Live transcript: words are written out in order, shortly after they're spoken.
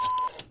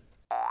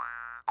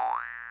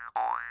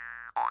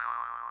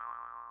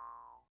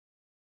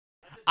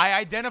I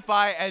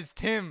identify as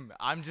Tim.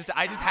 I just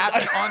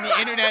happen on the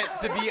internet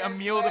to be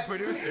Emil the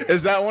producer.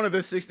 Is that one of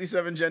the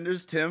 67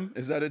 genders? Tim?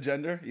 Is that a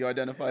gender? You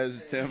identify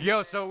as Tim?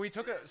 Yo, so we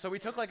took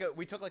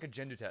a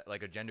gender test,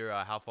 like a gender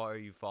how far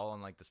you fall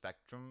on like the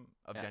spectrum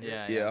of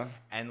gender. Yeah.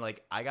 And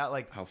like I got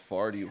like how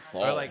far do you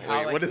fall? Or like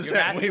how, like, what does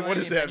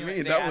that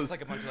mean? That was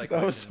like a bunch of, like,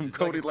 that was some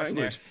cody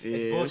language. Yeah,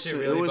 it's bullshit,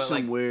 really, it was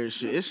some like, weird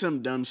shit. It's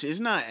some dumb shit. It's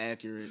not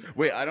accurate.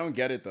 Wait, I don't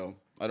get it though.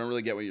 I don't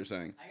really get what you're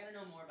saying. I gotta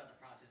know more about the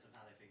process of how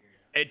they figure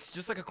it out. It's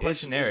just like a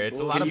questionnaire. It's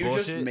a lot Can of you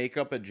bullshit. just make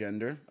up a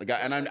gender? Like,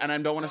 and I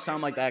don't want to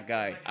sound like that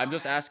guy. I'm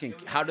just asking,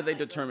 how do they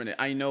determine it?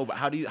 I know, but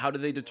how do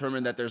they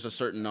determine that there's a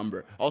certain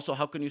number? Also,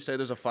 how can you say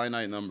there's a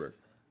finite number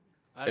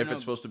if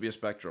it's supposed to be a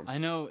spectrum? I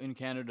know in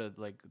Canada,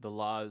 like the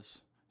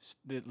laws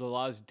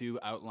do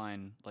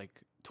outline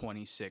like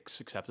 26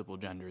 acceptable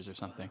genders or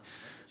something.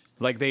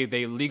 Like they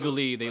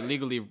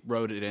legally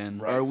wrote it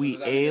in. Are we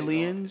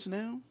aliens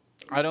now?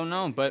 I don't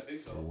know, but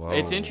Whoa.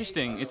 it's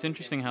interesting. It's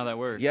interesting how that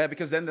works. Yeah,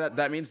 because then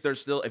that means there's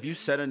still, if you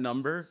set a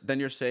number, then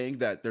you're saying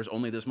that there's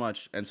only this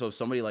much. And so if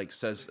somebody like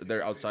says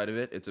they're outside of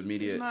it, it's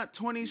immediate. There's not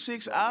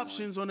 26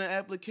 options on the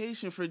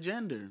application for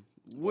gender.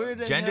 Where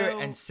the Gender hell?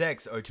 and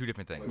sex are two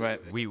different things.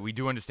 Right. We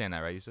do understand that,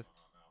 right, Yusuf?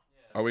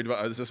 Are we?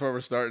 Is this where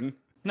we're starting?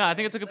 No, I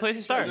think it's a good place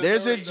to start.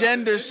 There's a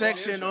gender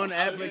section on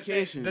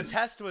applications. The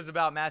test was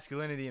about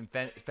masculinity and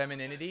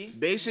femininity.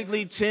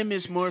 Basically, Tim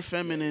is more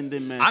feminine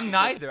than masculine. I'm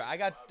neither. I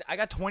got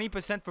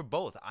 20% for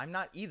both. I'm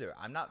not either.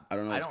 I'm not. I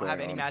don't know I what's don't have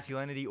going any on.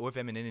 masculinity or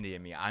femininity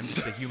in me. I'm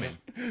just a human.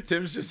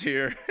 Tim's just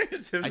here.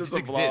 Tim's I just just a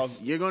vlog.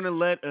 exist. You're gonna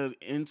let an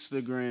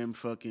Instagram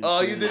fucking.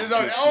 Oh, you thing did it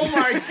on. get Oh you.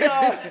 my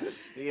god.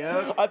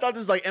 Yeah. I thought this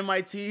was like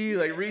MIT,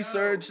 like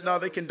research. No,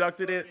 they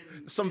conducted it.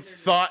 Some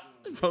thought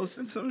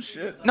posting some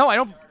shit. No,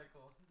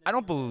 I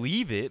don't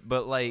believe it,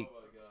 but like.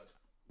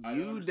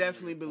 You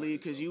definitely believe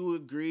because you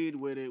agreed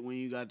with it when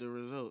you got the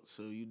results,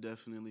 so you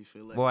definitely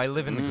feel like. Well, I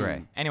live in the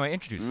gray. Anyway,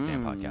 introduce the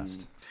damn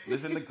podcast.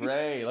 Live in the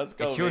gray. Let's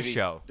go. It's your baby.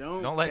 show.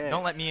 Don't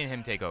let me and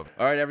him take over.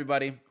 All right,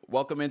 everybody.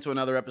 Welcome into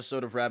another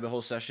episode of Rabbit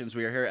Hole Sessions.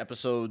 We are here,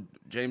 episode.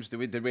 James, did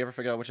we ever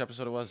figure out which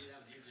episode it was?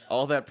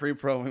 All that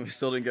pre-pro and we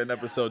still didn't get an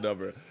episode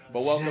number.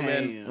 But welcome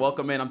in. Damn.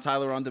 Welcome in. I'm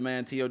Tyler on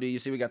Demand, TOD. You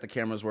see we got the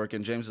cameras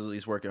working. James is at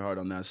least working hard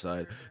on that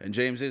side. And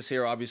James is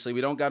here, obviously.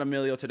 We don't got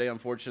Emilio today,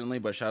 unfortunately,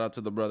 but shout out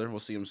to the brother. We'll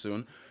see him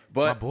soon.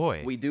 But My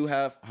boy. we do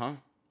have,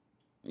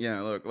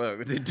 Yeah, look,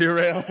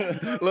 derail.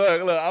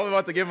 look, I'm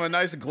about to give him a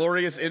nice,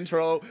 glorious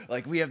intro.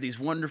 Like, we have these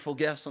wonderful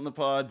guests on the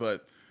pod,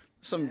 but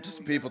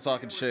just people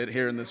talking shit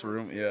here in this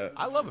room. Yeah.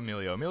 I love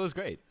Emilio. Emilio's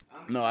great.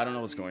 No, I don't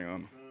know what's going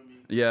on.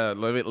 Yeah,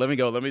 let me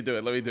go. Let me do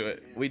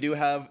it. We do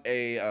have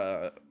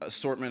a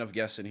assortment of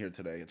guests in here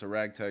today. It's a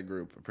ragtag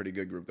group, a pretty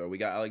good group though. We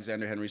got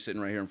Alexandre Henri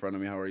sitting right here in front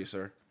of me. How are you,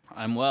 sir?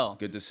 I'm well.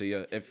 Good to see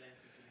you. If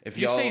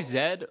You y'all say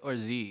Z or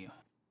Z?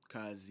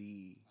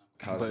 Kaze.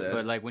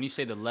 But like when you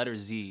say the letter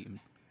Z,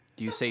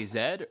 do you say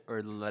Z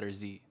or the letter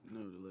Z?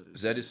 No, the letters.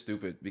 Z is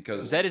stupid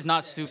because Z is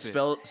not stupid.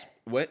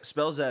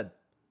 spell Z.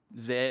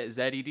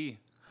 Z-E-D.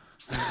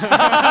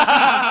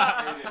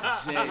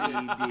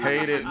 Z-E-D.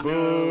 Hate it.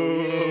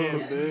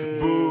 Boo.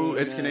 Boo.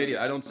 It's Canadian.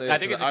 I don't say it. I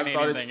think it's a I've thought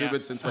Canadian it's thing,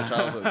 stupid since my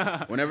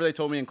childhood. Whenever they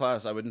told me in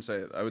class, I wouldn't say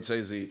it. I would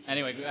say Z.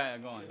 Anyway,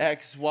 go on.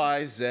 X,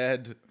 Y, Z.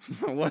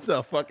 What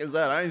the fuck is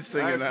that? I ain't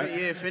singing Alright,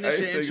 that. yeah, finish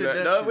I ain't your singing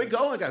that. No, we introductions.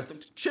 going,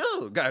 guys.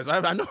 Chill, guys.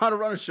 I know how to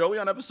run a show. We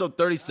on episode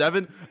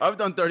 37. I've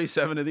done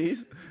 37 of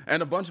these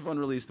and a bunch of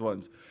unreleased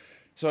ones.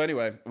 So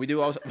anyway, we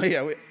do also.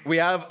 Yeah, we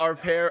have our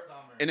pair.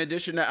 In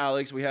addition to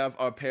Alex, we have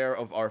our pair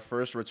of our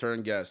first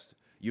return guests.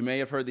 You may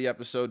have heard the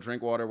episode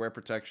 "Drink Water, Wear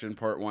Protection"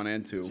 Part 1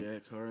 and 2.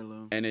 Jack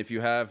Harlow. And if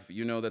you have,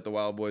 you know that the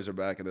Wild Boys are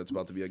back and that's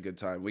about to be a good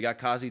time. We got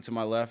Kaze to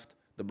my left,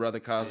 the brother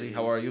Kaze.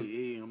 How are you?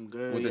 Yeah, I'm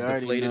good. With You a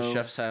already deflated know.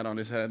 chef's hat on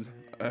his head.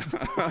 Chill.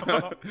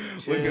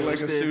 Looking like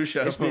It's a sous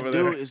chef it's the over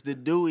there. It's the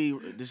Dewey.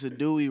 This a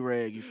Dewey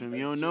rag. You feel me?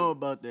 You don't know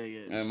about that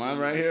yet. And mine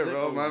right here,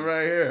 bro. Mine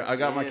right here. I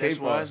got my Yeah, that's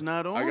cape why on. it's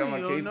not on. I got my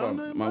You don't cape know on.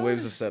 nothing My about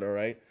waves it. are set, all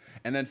right?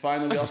 And then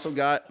finally, we also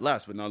got,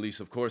 last but not least,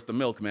 of course, the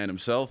milkman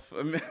himself.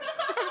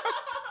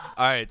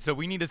 All right, so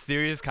we need a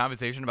serious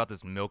conversation about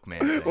this milkman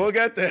thing. We'll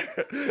get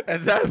there.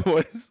 And that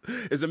voice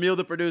is Emil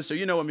the producer.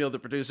 You know Emil the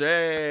producer.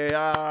 Hey,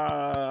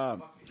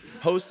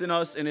 hosting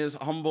us in his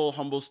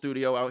humble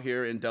studio out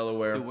here in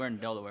Delaware. Dude, we're in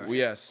Delaware.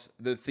 Yes,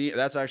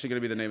 that's actually going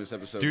to be the name of this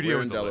episode. Studio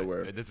We're is in the way.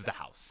 Delaware. This is the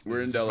house. We're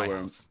This in is just my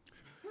Delaware. house.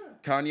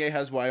 Kanye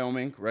has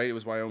Wyoming, right? It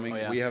was Wyoming. Oh,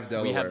 yeah. We have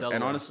Delaware. We have Delaware.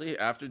 And honestly,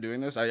 after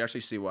doing this, I actually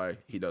see why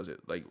he does it.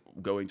 Like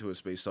going to a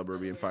space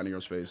suburb and finding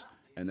your space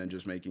and then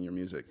just making your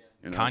music.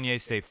 You know?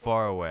 Kanye, stay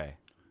far away.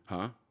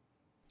 Huh?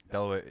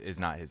 Delaware is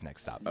not his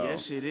next stop.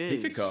 Yes, it is.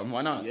 He could come.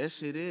 Why not?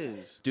 Yes, it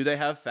is. Do they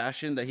have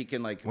fashion that he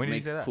can like When did he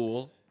make say that?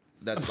 cool?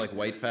 That's like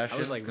white fashion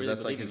was, like, because really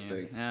that's like his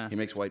believing thing. it. Yeah. He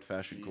makes white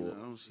fashion Yeah, cool.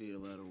 I don't see a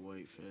lot of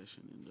white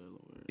fashion in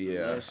Delaware.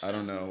 Yeah, Unless- I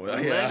don't know.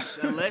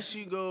 Unless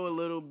you go a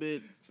little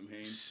bit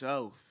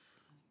south.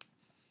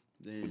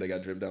 Then, They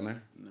got drip down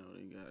there. No,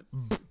 they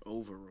got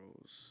overalls.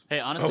 Hey,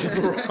 honestly,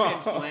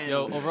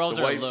 yo, overalls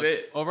The are a white look.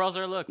 fit. Overalls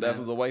are a look,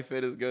 man. The white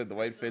fit is good. The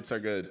white fits are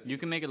good. You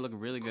can make it look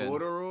really good.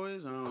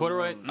 Corduroys?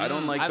 Corduroy. Know. I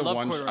don't like I the love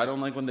one. corduroy. I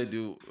don't like when they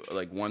do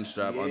like one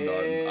strap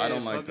undone. I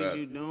don't like fuck that. Is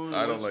you doing?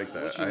 I don't like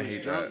that. What, you I was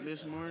hate drunk that.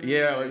 This morning?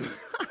 Yeah,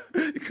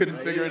 like you couldn't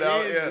figure it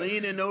out. Yeah,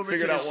 leaning over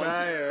Figured to the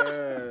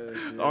out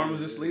one side. arm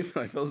was asleep.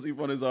 I fell asleep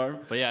on his arm.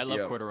 But yeah, I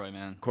love corduroy,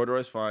 man.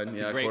 Corduroy's fine. a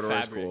Yeah, great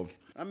corduroy's fabric. cool.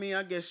 I mean,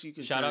 I guess you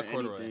can Shout out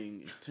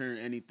corduroy. turn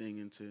anything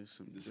into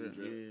some drip.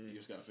 Yeah. You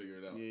just gotta figure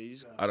it out. Yeah, you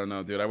just, I don't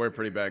know, dude. I wear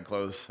pretty bad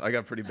clothes. I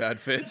got pretty bad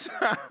fits.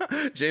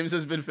 James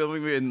has been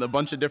filming me in a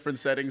bunch of different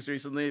settings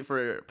recently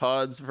for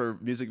pods, for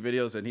music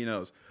videos, and he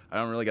knows I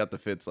don't really got the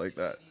fits like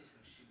that.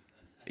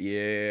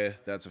 Yeah,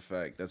 that's a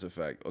fact. That's a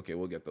fact. Okay,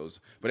 we'll get those.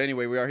 But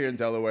anyway, we are here in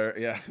Delaware.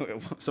 Yeah,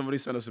 somebody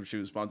sent us some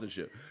shoes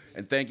sponsorship.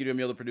 And thank you to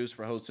Emil the producer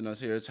for hosting us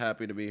here. It's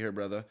happy to be here,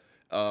 brother.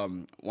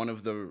 One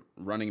of the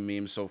running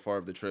memes so far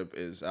of the trip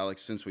is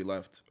Alex, since we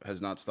left,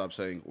 has not stopped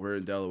saying we're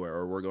in Delaware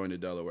or we're going to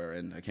Delaware,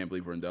 and I can't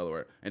believe we're in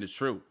Delaware. And it's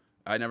true.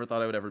 I never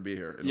thought I would ever be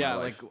here. In Yeah, my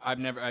like life. I've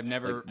never Like,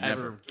 ever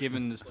never.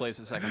 given this place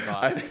a second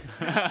thought.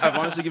 I've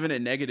honestly given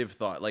it negative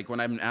thought. Like when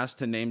I'm asked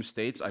to name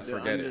states, I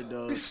forget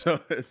underdog. it.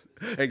 So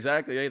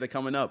exactly, hey, they're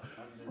coming up.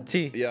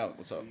 T, Yeah,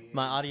 what's up?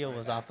 my audio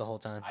was off the whole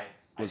time.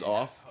 Was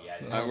off.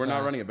 We're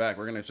not running it back.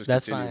 We're gonna just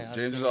That's continue. fine. I was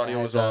James's giving a audio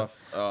was heads up.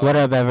 off. What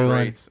up,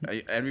 everyone?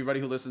 Great. Everybody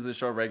who listens to the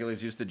show regularly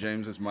is used to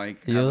James's mic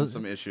having You'll-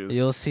 some issues.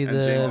 you'll see and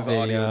the James's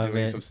video audio of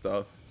doing it. some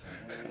stuff.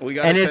 We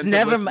got And it's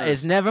attentive never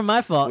listeners.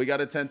 my fault. We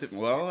got attentive.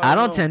 Well, I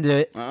don't know. tend to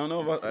it. I don't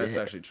know about that's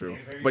actually true.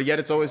 But yet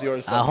it's always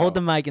yours. I hold the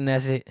somehow. mic and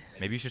that's it.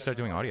 Maybe you should start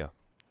doing audio.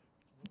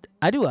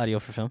 I do audio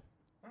for film.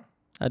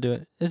 I do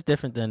it. It's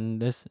different than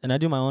this, and I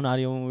do my own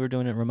audio when we were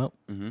doing it remote.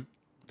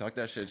 Talk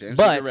that shit, James.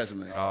 But- What's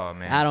your resume? Oh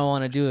man. I don't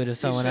want to do it if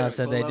someone else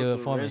said they pull do out it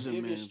the for me. resume.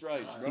 Give your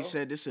stripes, bro. He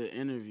said this is an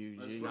interview.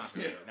 G.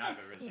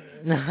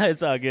 No,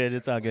 it's all good.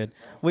 It's all good.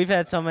 We've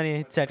had so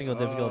many technical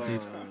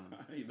difficulties.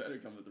 You better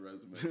come with the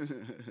resume.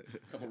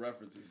 A couple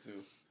references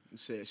too. You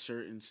said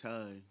shirt and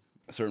tie.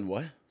 A certain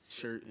what?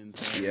 Shirt and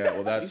tie. Yeah,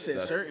 well that's. You said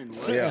that's shirt and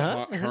what?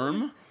 Yeah,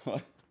 Herm.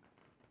 What?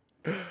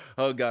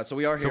 Oh God! So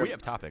we are here. So we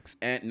have topics.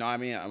 And no, I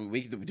mean,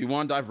 do you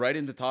want to dive right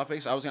into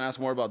topics? I was gonna ask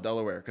more about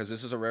Delaware because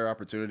this is a rare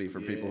opportunity for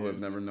people who have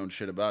never known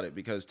shit about it.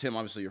 Because Tim,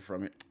 obviously, you're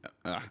from here.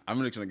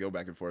 I'm just gonna go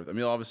back and forth.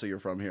 Emil, obviously, you're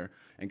from here,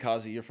 and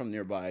Kaze, you're from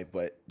nearby.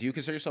 But do you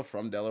consider yourself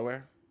from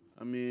Delaware?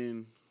 I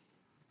mean,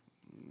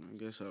 I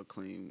guess I'll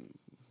claim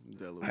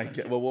Delaware.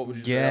 Well, what would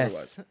you say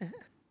Yes. otherwise?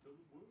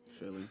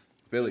 Philly.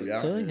 Philly,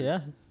 yeah. Really? Yeah.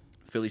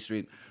 Philly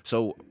street.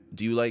 So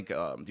do you like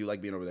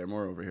being over there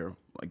more over here?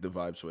 Like the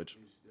vibe switch?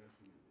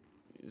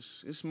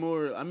 It's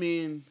more. I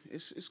mean,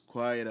 it's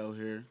quiet out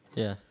here.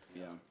 Yeah.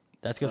 Yeah.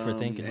 That's good for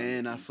thinking.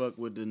 And I fuck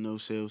with the no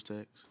sales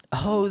tax.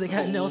 Oh, they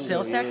got no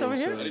sales tax over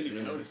here?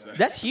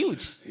 That's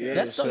huge. Yeah,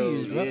 That's so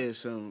huge, bro. Yeah,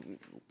 so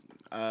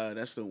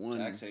that's the one.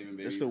 Tax haven,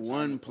 baby. That's the Retirement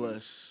one plan.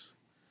 plus.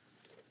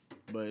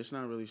 But it's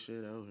not really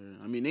shit out here.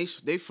 I mean,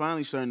 they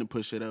finally starting to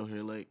push it out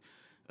here, like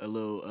a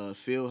little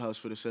field house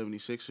for the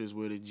 76ers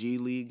where the G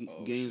League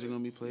games are gonna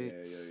be played.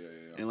 Yeah.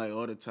 And like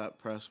all the top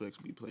prospects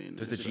be playing.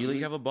 Does there. the G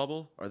League have a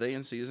bubble? Are they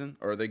in season?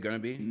 Or are they gonna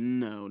be?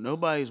 No,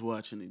 nobody's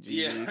watching the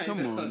G League. Come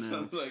on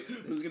now. Like,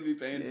 who's gonna be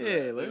paying for Yeah, that?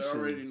 They're listen.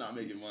 already not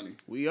making money.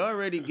 We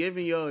already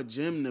giving y'all a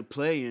gym to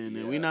play in,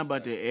 and we not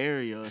about to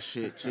air y'all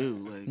shit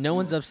too. Like, No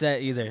one's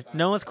upset either.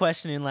 No one's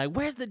questioning, like,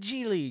 where's the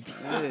G League?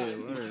 yeah,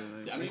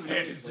 word,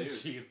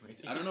 like,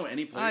 I don't know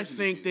any players. I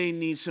think they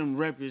need some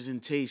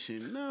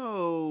representation.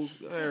 No,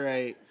 all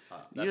right.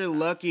 You're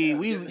lucky.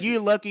 You're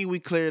lucky we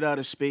cleared out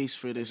a space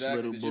for this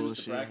little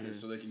bullshit. Here.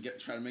 so they can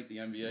try to make the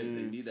NBA.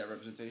 They need that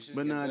representation.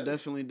 But nah,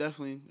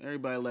 definitely.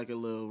 Everybody like a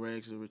little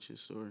rags to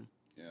riches story.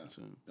 Yeah,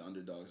 So, the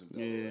underdogs of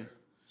Yeah. Delaware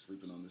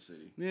sleeping on the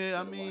city. yeah, I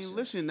Gotta watch mean, that.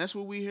 listen, that's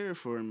what we here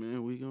for,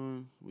 man. We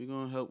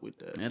gonna help with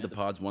that. And the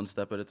pod's one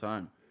step at a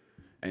time.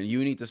 And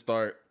you need to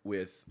start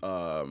with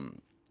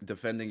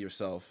defending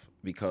yourself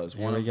because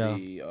one we of go.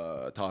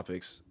 the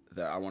topics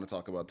that I want to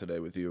talk about today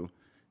with you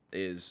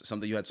is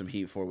something you had some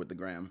heat for with the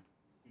gram.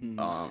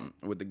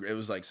 It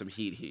was like some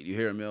heat. You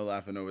hear Emil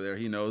laughing over there.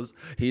 He knows.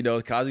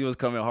 Kaze was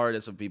coming hard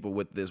at some people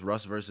with this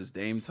Russ versus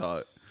Dame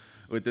talk.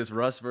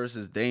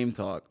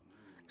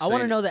 I want to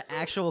Saying- know the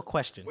actual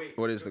question.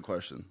 What is the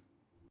question?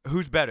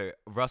 Who's better,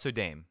 Russ or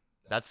Dame?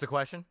 That's the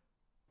question.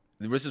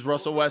 This is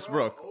Russell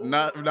Westbrook,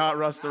 not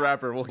Russ the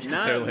rapper. We'll get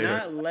there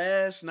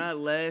later. Not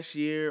last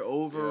year.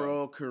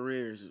 Overall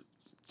careers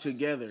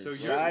together,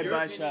 side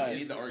by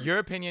side. Your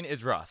opinion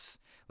is Russ.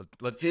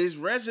 His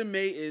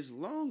resume is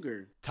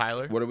longer.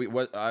 Tyler,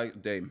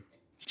 Dame.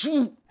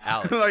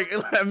 Alex. Like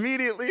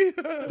immediately.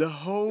 The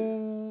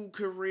whole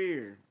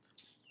career.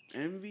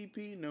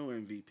 MVP, no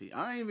MVP.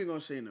 I ain't even gonna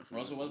say nothing.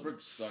 Russell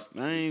Westbrook sucked.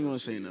 I ain't gonna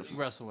say nothing.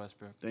 Russell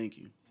Westbrook. Thank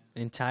you.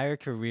 Entire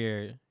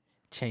career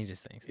changes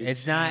things.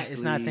 It's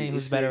not saying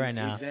who's better right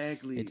now.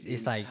 Exactly.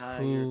 It's like entire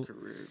who,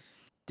 career.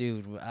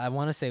 dude. I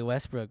want to say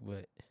Westbrook,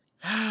 but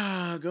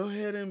Go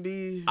ahead and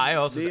be. I be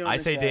on the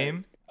say side.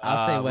 Dame.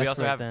 I'll say We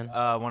also Westbrook have then.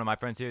 one of my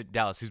friends here,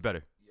 Dallas. Who's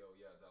better?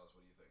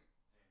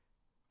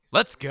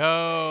 Let's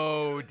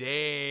go,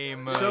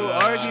 Dame. So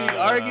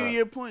argue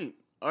your point.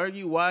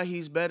 Argue why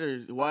he's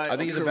better. Why I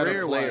think he's a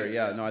better player. career-wise.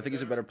 Yeah, no, I think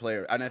he's a better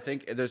player, and I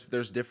think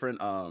there's different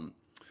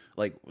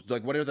like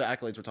what are the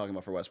accolades we're talking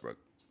about for Westbrook,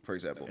 for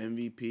example?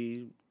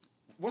 MVP.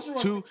 What's the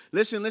Two.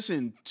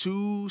 Listen.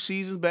 2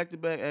 seasons back to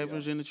back,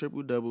 averaging a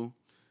triple double.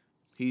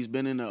 He's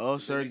been in the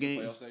All-Star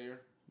game.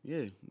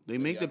 Yeah, they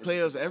make the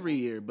playoffs every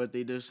year, but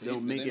they just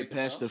don't make it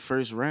past the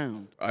first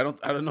round. I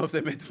don't know if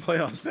they made the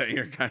playoffs that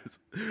year, guys.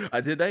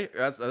 Did they?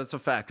 That's a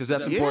fact because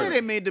that's Yeah, important.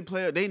 they made the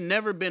playoffs. They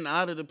never been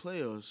out of the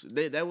playoffs.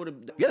 That would have.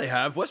 Yeah, they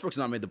have. Westbrook's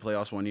not made the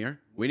playoffs one year.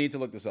 We need to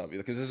look this up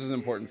because this is an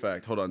important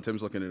fact. Hold on,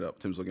 Tim's looking it up.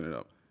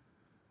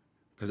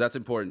 Because that's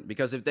important.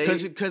 Because if they,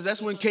 because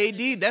that's when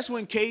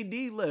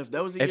KD left.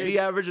 That was the if year. he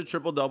averaged a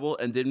triple double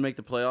and didn't make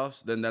the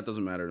playoffs, then that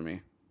doesn't matter to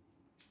me.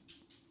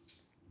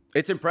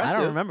 It's impressive. I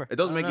don't remember. It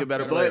doesn't I make don't you a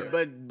better know.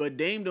 player. But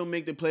Dame don't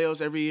make the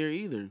playoffs every year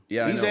either.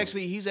 Yeah, I he's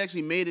know.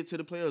 actually made it to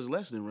the playoffs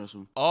less than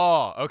Russell.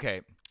 Oh, okay.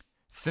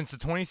 Since the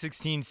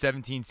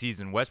 2016-17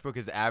 season, Westbrook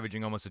is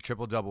averaging almost a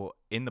triple-double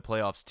in the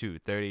playoffs too.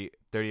 30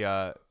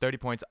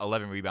 points,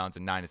 11 rebounds,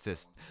 and 9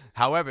 assists.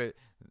 However,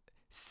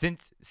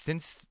 since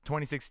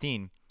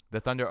 2016, the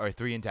Thunder are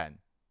 3-10.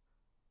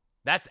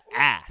 That's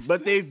ass.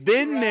 But they've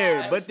been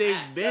there.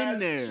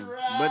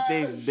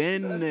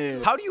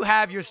 How do you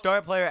have your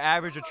star player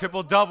average a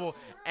triple-double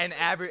and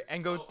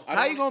go?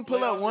 How you gonna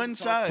pull out one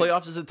side?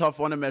 Playoffs is a tough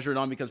one to measure it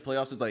on because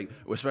playoffs is like,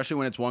 especially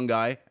when it's one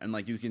guy and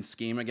like you can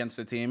scheme against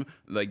the team.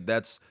 Like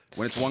that's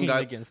when it's one Scheme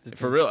guy. against the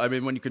For team. real, I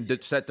mean, when you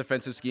can set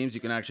defensive schemes,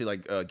 you can actually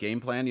like game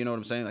plan. You know what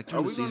I'm saying? Like Are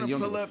during we the season, gonna you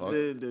don't pull give a up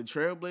fuck. the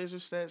Trailblazer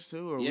stats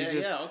too, or Yeah, we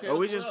just yeah, okay, are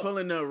we let's just pull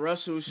it up. pulling the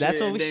Russell shit? That's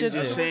what and we then should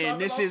just do. saying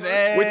this is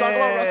ass. We talk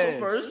about Russell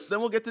first, then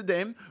we'll get to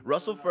Dame.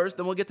 Russell first,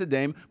 then we'll get to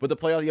Dame. But the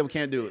playoff, you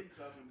can't do it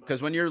because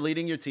when you're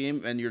leading your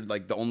team and you're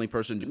like the only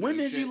person. When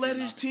does he let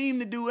his team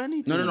to do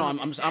anything? No.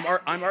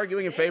 I'm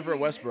arguing in favor of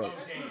Westbrook.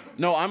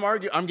 No,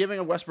 I'm giving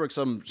a Westbrook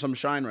some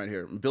shine right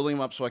here. I'm building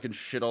him up so I can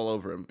shit all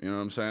over him. You know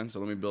what I'm saying? So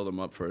let me build him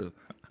up first.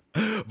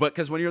 But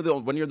because when you're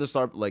the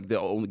star, like the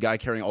only guy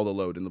carrying all the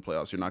load in the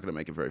playoffs, you're not gonna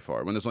make it very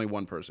far. When there's only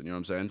one person, you know what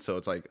I'm saying? So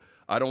it's like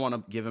I don't want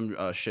to give him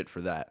shit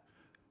for that.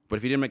 But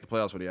if he didn't make the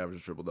playoffs when he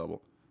averaged a triple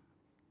double,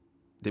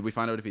 did we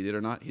find out if he did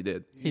or not? He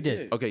did. He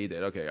did. Okay, he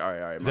did. Okay, all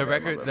right.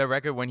 The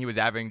record when he was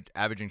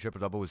averaging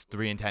triple-double was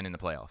 3-10 in the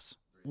playoffs.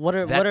 What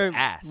are That's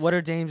ass. what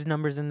are Dame's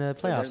numbers in the That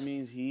playoffs?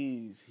 means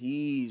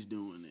he's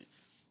doing it.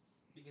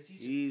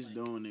 He's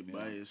doing it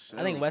by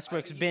himself. I think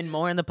Westbrook's been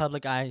more in the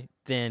public eye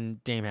than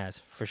Dame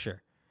has for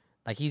sure.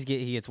 Like he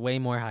gets way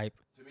more hype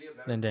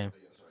than Dame.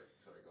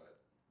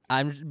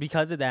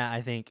 Because of that,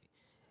 I think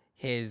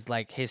his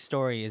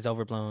story is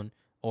overblown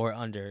or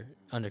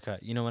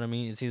undercut. You know what I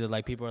mean? It's either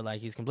like people are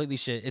like he's completely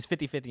shit. It's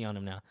 50-50 on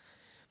him now.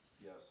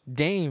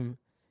 Dame,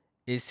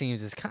 it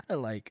seems, is kind of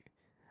like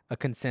a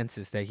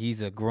consensus that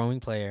he's a growing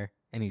player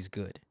and he's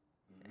good.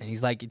 And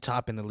he's like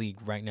top in the league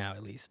right now,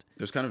 at least.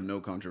 There's kind of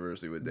no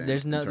controversy with Dame.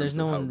 There's in no terms of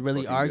how one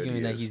really fucking good arguing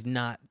he that is. he's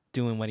not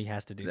doing what he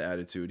has to do. The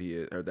attitude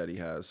that he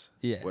has.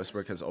 Yeah.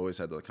 Westbrook has always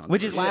had the controversy.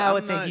 Which is why I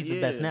would I'm say not- he's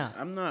the best now.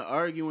 I'm not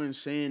arguing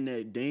saying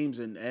that Dame's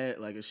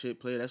like a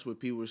shit player. That's what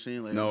people were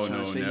saying. Like, No, trying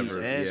no, to say he's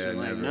never. ass. Yeah, and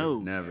like, never, no,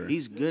 never.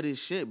 he's good as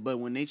shit. But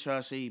when they try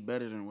to say he's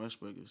better than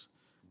Westbrook,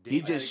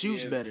 he just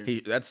shoots better.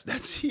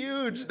 That's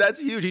huge. That's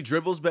huge. He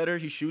dribbles better.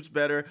 He shoots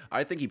better.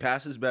 I think he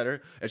passes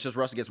better. It's just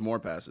Russ gets more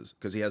passes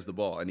because he has the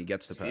ball and he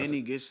gets to pass. And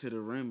he gets to the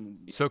rim.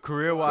 So But he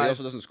career-wise,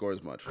 also doesn't score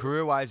as much.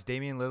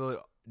 Damian Lillard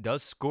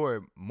does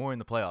score more in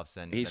the playoffs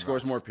than He than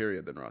scores Russ. more,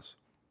 period, than Russ.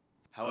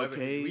 However,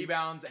 Okay. his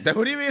rebounds. And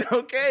What do you mean?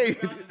 Okay,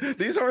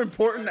 these are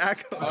important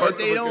accolades. But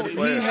they of a don't. good He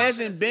player.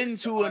 hasn't been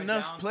to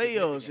enough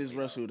playoffs as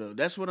Russell though.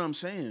 That's what I'm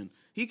saying.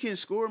 He can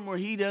score more.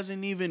 He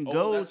doesn't even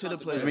go to the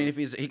playoffs. I mean, if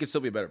he could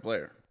still be a better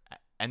player.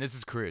 and this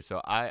is career.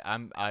 So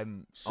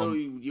I'm. So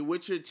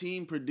what your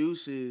team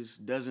produces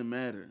doesn't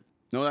matter.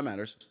 No, that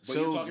matters.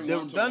 So the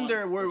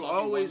Thunder were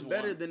always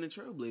better than the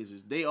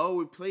Trailblazers. They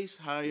always placed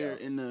higher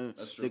in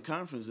the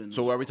conference than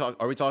So are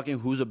we talking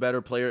who's a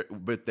better player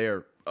with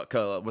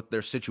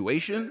their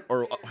situation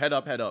or head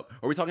up? Are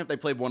we talking if they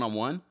played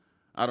 1-on-1?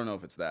 I don't know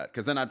if it's that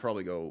because then I'd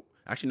probably go.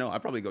 Actually, no,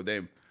 I'd probably go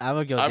Dame. I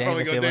would go I'd Dame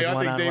probably if go it was Dame.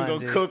 I think Dame one-on-one,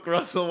 go dude. cook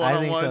Russell I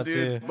think 1-on-one, so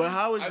dude. too. But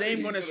how is I think Dame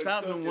he going to could've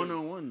stop cooked him him. one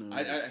on one though?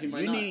 He might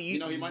You not. need You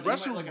know, he might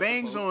Russell like a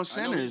bangs post.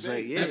 on I know centers. he's Like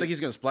big. I just yeah, think he's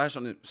gonna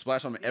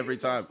splash on him every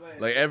time,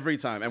 like every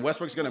time. And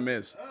Westbrook's gonna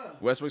miss.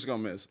 Westbrook's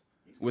gonna miss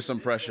with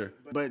some pressure.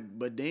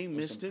 but Dame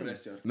missed too.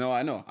 No,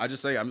 I know. I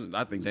just say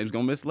I think Dame's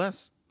gonna miss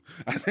less.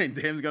 I think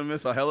Dame's gonna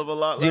miss a hell of a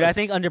lot less. Dude, I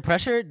think under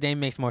pressure,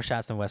 Dame makes more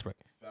shots than Westbrook.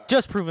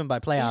 Just proven by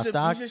playoffs,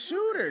 dog. He's a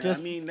shooter. Just-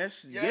 I mean,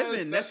 that's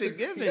given. That's a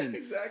given.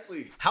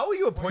 Exactly. How are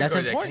you a point That's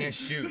guard that important. can't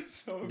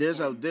shoot?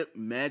 There's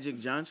Magic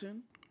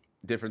Johnson,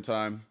 Different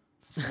time.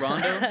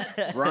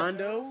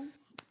 Rondo.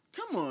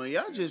 Come on,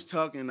 y'all just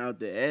talking out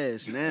the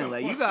ass now.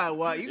 Like you gotta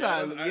watch. You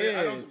gotta,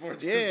 I don't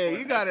support you. yeah.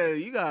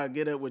 You gotta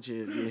get up with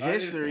your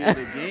history of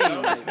the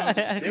game. Like,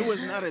 there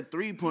was not a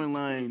 3-point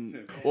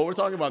line. Well, we're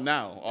talking about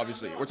now.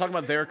 Obviously, we're talking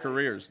about their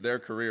career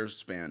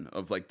span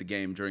of like the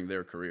game during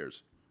their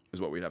careers.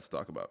 is what we'd have to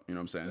talk about. You know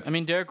what I'm saying? I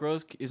mean, Derrick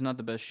Rose is not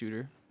the best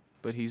shooter,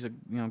 but he's a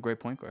great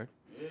point guard.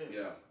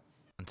 Yeah.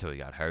 Until he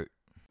got hurt.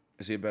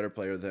 Is he a better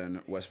player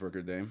than Westbrook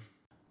or Dame?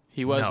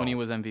 He was No. when he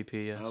was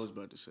MVP. Yes. I was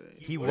about to say.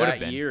 He would have That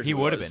been. year He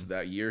would have been.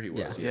 That year he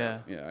was.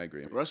 Yeah. Yeah, I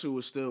agree. Russell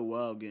was still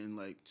wild, getting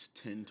like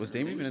 10. Was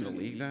Dame even in the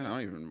league then? I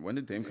don't even. When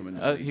did Dame come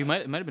in? He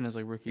might have been his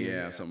like rookie.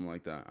 Yeah, something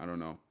like that. I don't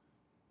know.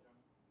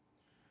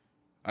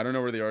 I don't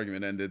know where the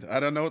argument ended. I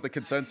don't know what the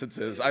consensus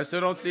is. I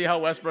still don't see how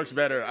Westbrook's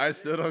better. I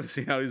still don't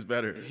see how he's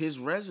better. His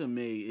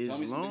resume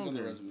is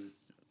longer.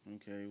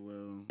 Okay,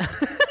 well,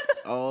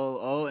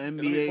 all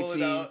NBA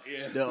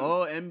team, the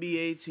all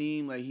NBA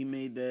team, like he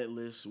made that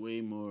list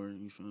way more.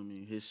 You feel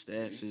me? His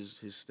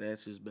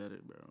stats is better,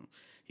 bro.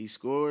 He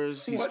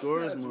scores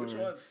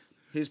more.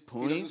 His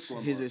points,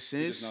 his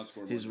assists,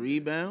 his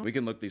rebound. We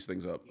can look these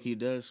things up. He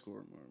does score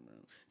more, bro.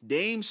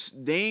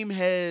 Dame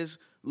has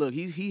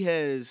he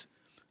has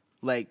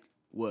like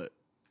what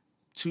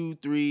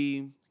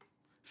 2-3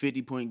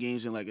 50-point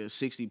games and like a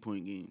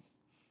 60-point game.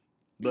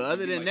 But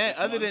other than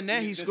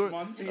that, he's scoring.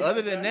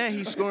 Other than that,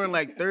 he's scoring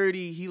like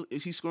 30.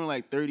 He's scoring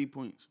like 30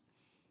 points.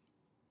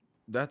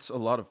 That's a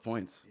lot of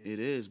points. It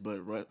is, but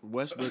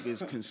Westbrook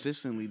is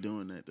consistently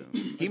doing that though.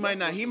 He might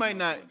not.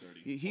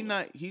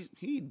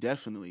 He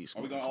definitely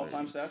scored. Are we going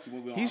all-time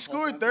stats? He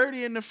scored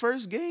 30 in the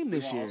first game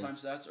this year. All-time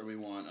stats, or we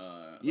want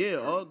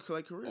all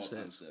like career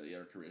stats. Yeah,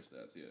 career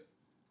stats. Yeah.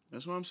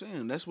 That's what I'm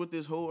saying. That's what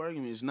this whole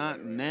argument is.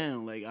 Not now.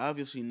 Like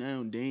obviously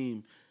now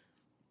Dame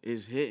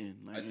is hitting.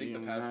 Like, I think the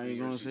past few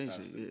years he passed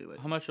it. Yeah, like,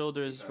 How much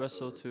older is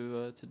Russell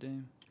to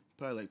Dame?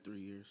 probably like 3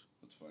 years.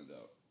 Let's find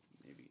out.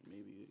 Maybe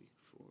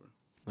 4.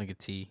 Like a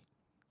T.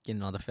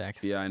 Getting all the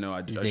facts. Yeah, I know.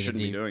 I digging shouldn't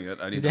be deep. doing it.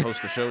 I need to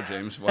host a show,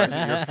 James. Why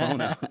is your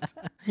phone out?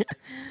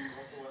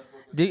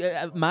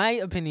 My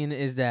opinion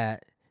is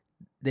that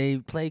they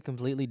play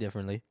completely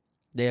differently.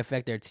 They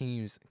affect their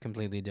teams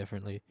completely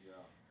differently.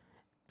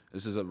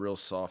 This is a real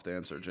soft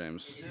answer,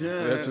 James. Yeah.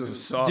 This is a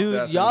soft Dude,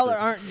 answer.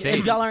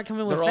 if y'all aren't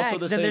coming with They're facts,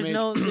 also the then same there's age.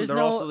 no They're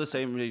also the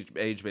same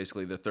age,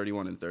 basically. They're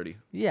 31 and 30.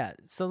 yeah.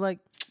 So like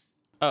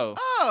Oh,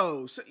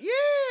 Oh, so,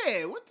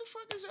 yeah. What the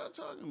fuck is y'all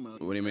talking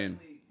about? What do you mean?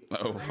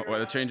 Oh,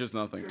 well, it changes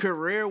nothing.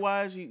 Career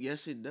wise,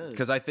 yes, it does.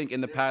 Because I think in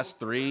the past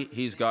 3,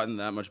 he's gotten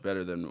that much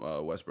better than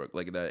Westbrook.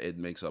 Like that, it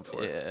makes up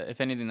for it. yeah. If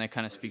anything, that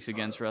kind of speaks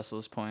against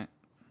Russell's point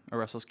or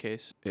Russell's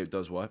case. It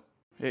does what?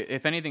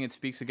 If anything, it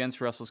speaks against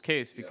Russell's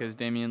case because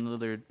Damian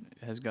Lillard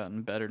has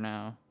gotten better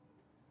now.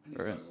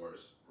 Worse.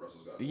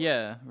 Russell's got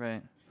Yeah,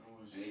 right.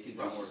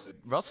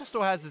 Russell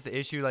still has this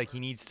issue like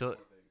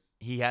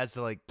he has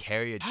to like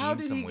carry a team How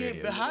did he somewhere.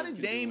 get? How did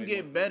Dame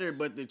get better?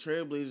 But the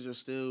Trailblazers are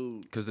still.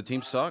 Because the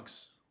team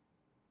sucks.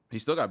 He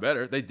still got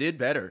better. They did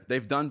better.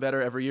 They've done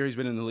better every year he's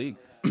been in the league,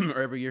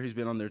 or every year he's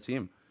been on their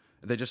team.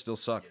 They just still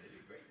suck.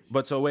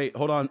 But so wait,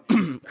 hold on.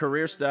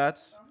 Career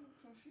stats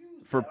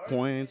for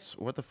points.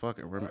 What the fuck?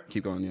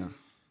 Keep going. Yeah.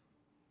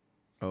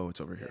 Oh,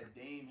 it's over here.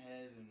 Dame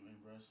has and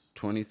Russ.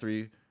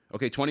 23.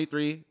 Okay,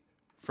 23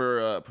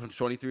 for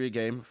 23 a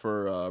game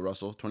for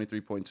Russell.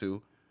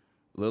 23.2.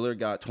 Lillard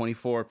got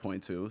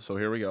 24.2. So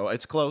here we go.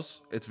 It's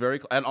close. It's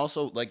very and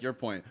also like your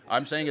point.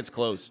 I'm saying it's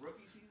close.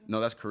 No,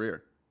 that's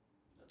career.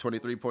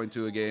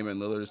 23.2 a game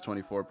and Lillard is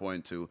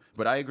 24.2.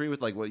 But I agree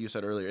with like what you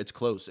said earlier. It's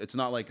close. It's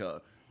not like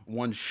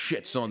one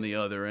shits on the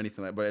other or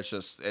anything like. But it's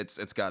just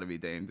it's got to be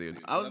Dame, dude.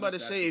 I was about to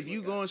say if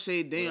you gonna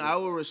say Dame, I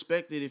would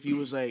respect it if he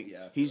was like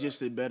he's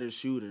just a better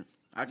shooter.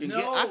 I can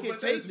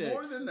take that.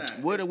 More than that.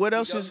 What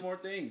else is more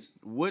things?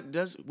 what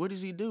does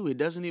he do? It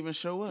doesn't even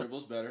show up.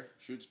 Dribbles better,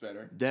 shoots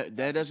better. That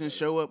doesn't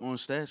show up on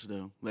stats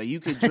though. Like you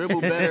could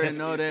dribble better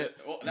and all that,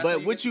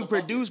 but what you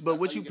produce,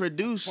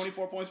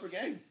 24 points per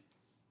game.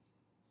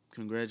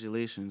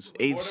 Congratulations,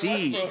 eighth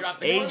seed.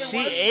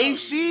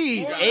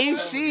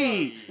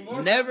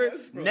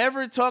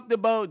 Never talked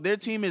about. Their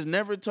team is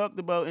never talked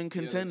about in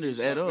contenders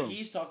at all.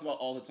 He's talked about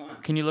all the time.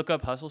 Can you look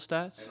up hustle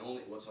stats?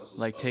 What's Hustle's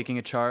Like taking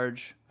a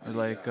charge or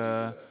like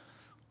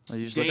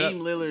you just look it up?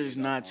 Dame Lillard is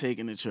not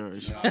taking a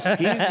charge. He's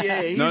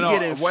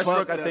getting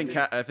Westbrook. fucked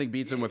up. I think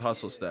beats him with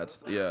hustle stats.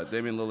 Yeah,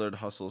 Damian Lillard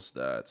hustle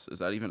stats. Is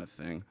that even a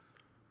thing?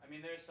 I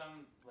mean, there's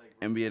some like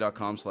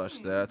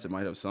NBA.com/stats. It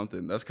might have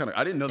something. That's kind of.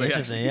 I didn't know they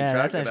interesting. actually Yeah,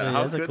 keep that's track of that.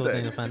 How that's a could cool they?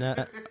 thing to find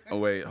out. Oh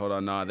wait, hold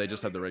on. Nah, they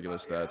just have the regular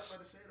stats.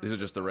 These are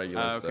just the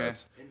regular okay.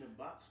 stats.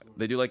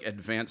 They do like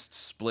advanced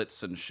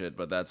splits and shit,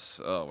 but that's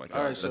oh my god,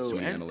 All right, that's so too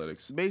many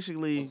analytics.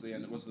 basically,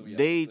 What's the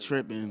they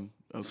tripping.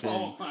 Okay,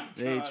 Oh my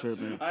they God.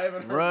 tripping. I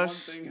haven't heard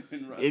Russ, one thing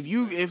in Russ.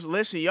 if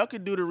listen, y'all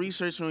could do the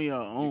research on your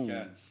own,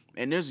 can.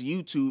 and there's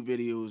YouTube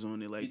videos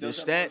on it. Like the does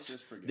have more stats,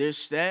 assists per game. their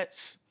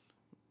stats,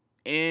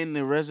 and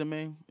the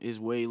resume is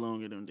way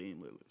longer than Dame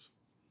Lillard's.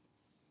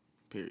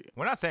 Period.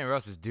 We're not saying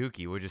Russ is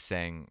dookie. We're just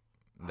saying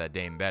that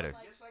Dame better.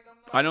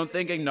 I don't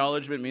think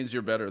acknowledgement means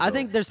you're better. I though.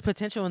 think there's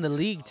potential in the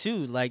league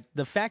too. Like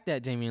the fact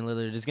that Damian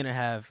Lillard is gonna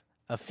have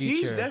a future,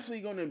 He's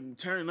definitely gonna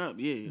turn up.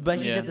 Yeah, but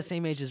he's Yeah. at the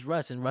same age as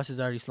Russ, and Russ is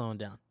already slowing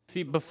down.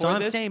 See, before So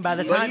I'm this, saying by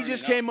the But time he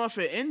just came off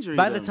an injury.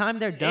 by the though. time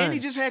they're done, And he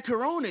just had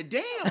corona.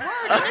 Damn, word.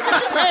 That nigga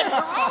just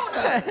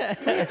had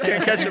corona.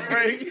 Can't catch a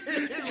break.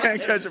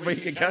 Can't catch it, but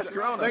he can catch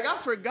corona. Like I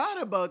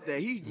forgot about that.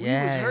 He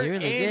yeah, was hurt he and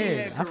really he did.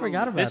 had I corona.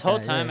 forgot about this whole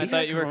that, time, yeah. I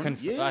thought you were corona.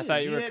 Yeah, I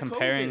thought you he were had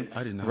comparing COVID.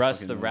 I did not Russ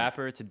fucking the know.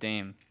 rapper to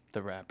Dame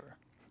the rapper.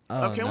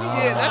 Oh, Can we no.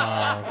 get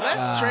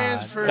let's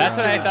transfer. That's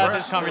what to I thought Russ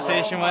this the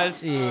conversation rapper.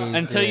 was. Jesus.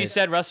 Until you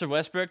said Russell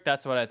Westbrook,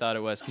 that's what I thought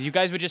it was. Because you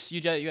guys would just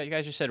you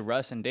guys just said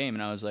Russ and Dame,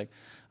 and I was like,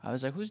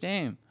 who's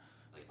Dame?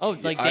 Oh,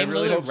 like I Dame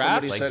really Lillard hope rap?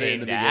 somebody Like said it in Dame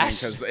the Dash?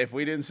 beginning, because if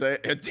we didn't say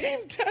it,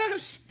 Dame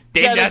Dash.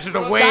 Dame Yeah, Dash is a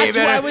that's way what I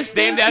better. was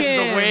Dame Dash is a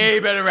thinking. way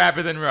better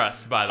rapper than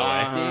Russ, by the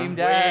way. Dame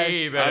Dash.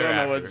 Way I better don't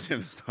know rapper. what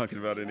Tim's talking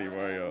about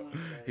anymore, yo.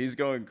 He's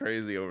going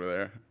crazy over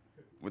there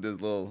with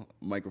his little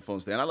microphone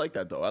stand. I like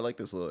that though. I like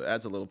this little. It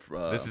adds a little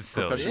This is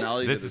silly.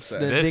 professionality This to the is set.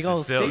 The this big old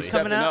is silly. sticks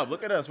coming Stepping out. up.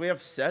 Look at us. We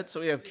have sets. So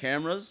we have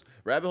cameras.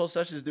 Rabbit Hole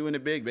Sessions doing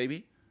it big,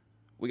 baby.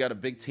 We got a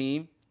big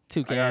team.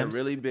 2 I got a cams.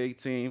 really big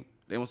team.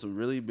 They want some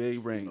really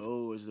big rings.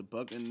 Oh, is the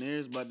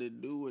Buccaneers about to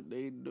do what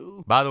they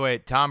do? By the way,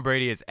 Tom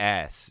Brady is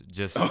ass.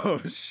 Just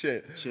Oh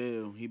shit.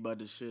 Chill. He about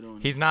to shit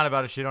on. he's not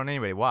about to shit on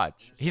anybody.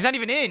 Watch. He's not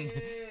even in.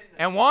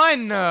 And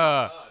won.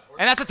 And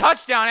that's a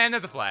touchdown. And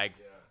there's a flag.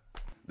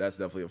 That's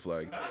definitely a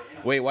flag.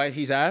 Wait, why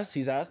he's ass?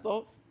 He's ass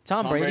though?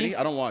 Tom Brady.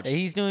 I don't watch.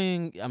 He's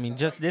doing. I mean,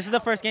 just this is the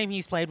first game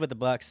he's played with the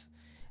Bucks.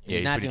 Yeah, He's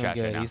he's not pretty doing trash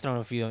right good. now. He's throwing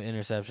a few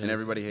interceptions. And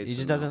everybody hates He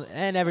just him now. doesn't.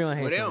 And everyone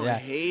hates they him. don't Yeah.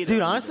 hate Dude,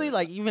 him, honestly, though.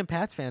 like even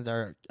Pats fans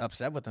are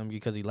upset with him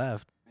because he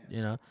left.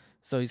 You know,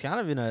 so he's kind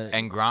of in a.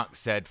 And Gronk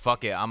said,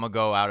 "Fuck it, I'm gonna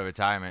go out of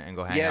retirement and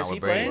go hang Yeah, out is with he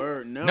Brady." playing?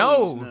 Word. No,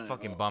 No, he's not.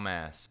 fucking bum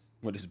ass.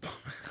 What is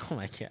oh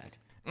my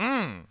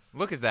god,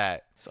 Look at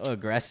that. so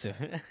aggressive.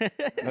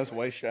 That's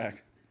White Shaq.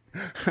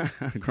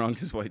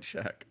 Gronk is White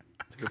Shaq.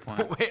 That's a good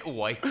point. Wait,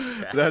 white.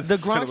 That's The the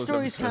title Gronk of this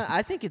story is episode. kind of.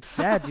 I think it's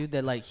sad, dude.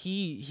 That like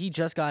he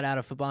just got out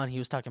of football and he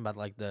was talking about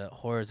like the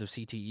horrors of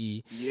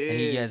CTE. And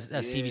he Yeah, has a yeah.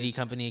 CBD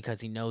company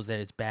because he knows that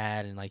it's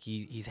bad and like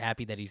he's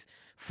happy that he's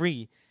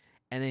free.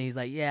 And then he's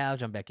like, yeah, I'll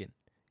jump back in.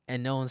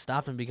 And no one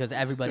stopped him because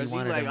everybody Because he's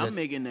wanted like, him to. I'm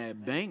making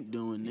that bank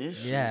doing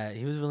this. Yeah,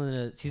 he was willing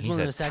to. He's He's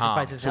willing a to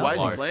sacrifice Tom. his So health. why is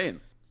he Hard.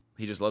 playing?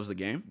 He just loves the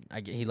game.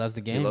 He loves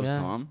the game. loves yeah.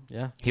 Tom?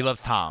 Yeah. He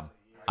loves Tom.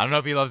 I don't know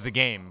if he loves the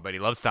game, but he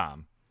loves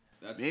Tom.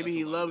 Maybe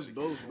he loves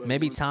both. But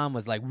Maybe Tom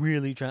was like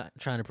really trying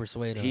to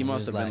persuade him. He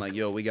must was have been like,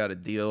 "Yo, we got a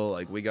deal.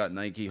 Like, we got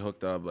Nike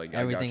hooked up. Like,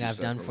 everything I got I've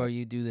you done set for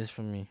you, do this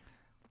for me.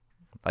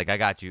 Like, I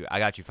got you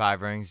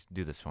 5 rings.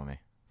 Do this for me.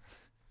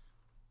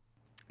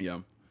 Yeah.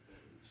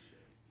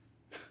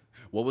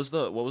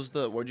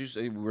 What'd you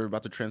say we were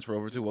about to transfer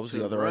over to? What was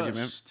the other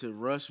argument? To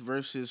Russ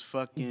versus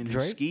fucking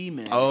Drake? Ski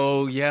Man.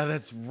 Oh yeah,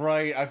 that's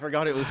right. I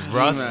forgot it was Ski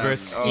Russ Mask.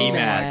 versus Ski Oh, my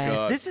Mask.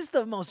 God. This is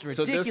the most So this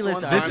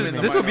ridiculous one, This I'm is in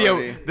the this will be a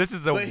minority. this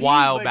is a But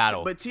wild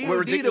battle. But We're TOD the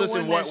ridiculous one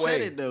in that what said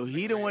way? it though.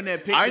 He the one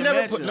that picked I the never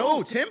matchup. put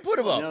no. Tim put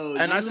him up, No,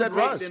 and I you said picked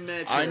Russ. the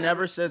matchup. I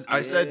never said.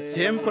 I said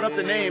Tim put up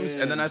the names,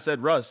 and then I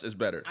said Russ is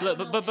better. Look,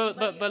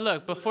 but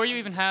look, before you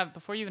even have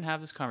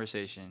this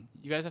conversation,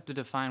 you guys have to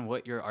define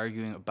what you're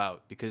arguing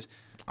about, because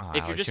Oh, if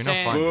you're Alex, just no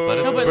saying fun. Just let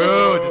us no, but boo.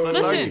 listen, Just let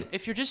us listen, argue.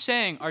 if you're just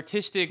saying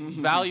artistic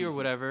value or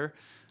whatever,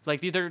 like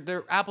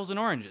they're apples and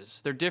oranges.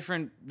 They're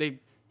different. They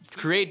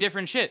create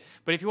different shit.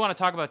 But if you want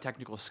to talk about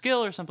technical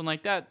skill or something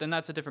like that, then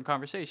that's a different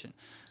conversation.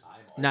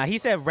 Nah, he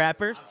said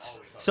rappers,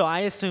 so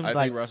I assumed I think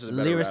like Russ is a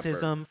better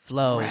lyricism,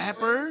 flow.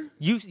 Rapper?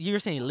 You're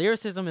saying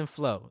lyricism and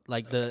flow,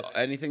 like the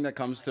Anything that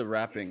comes to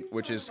rapping,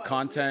 which is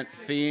content,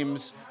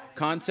 themes,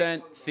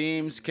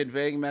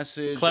 conveying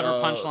message, Clever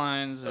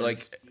punchlines, and-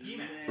 like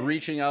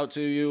reaching out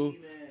to you,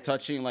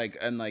 touching like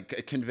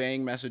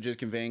conveying messages,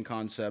 conveying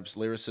concepts,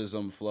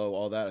 lyricism, flow,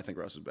 all that. I think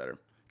Russ is better.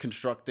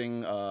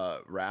 Constructing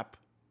rap,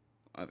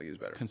 I think he's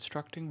better.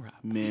 Constructing rap.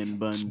 Man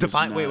bun. does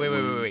Define. not Wait,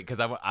 win. because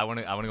I want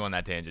to go on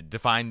that tangent.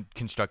 Define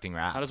constructing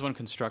rap. How does one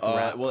construct a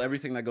rap? Well,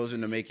 everything that goes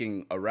into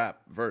making a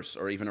rap verse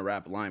or even a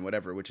rap line,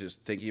 whatever, which is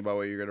thinking about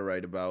what you're going to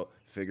write about,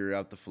 figuring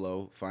out the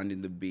flow,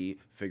 finding the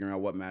beat, figuring out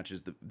what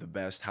matches the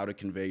best, how to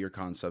convey your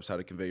concepts, how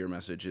to convey your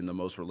message in the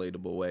most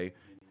relatable way.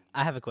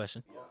 I have a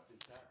question.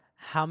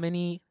 How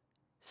many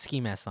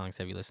Ski Mask songs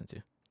have you listened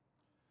to?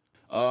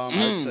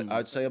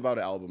 I'd say about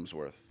an album's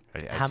worth.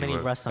 I How see many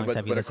where- Russ songs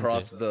have you But listened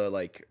across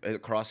to?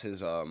 across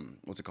his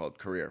what's it called,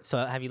 career? So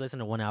have you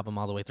listened to one album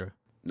all the way through?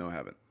 No, I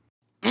haven't.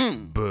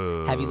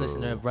 Boo. Have you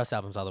listened to Russ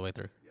albums all the way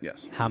through?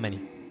 Yes, How many?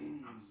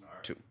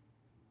 2.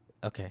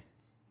 Okay.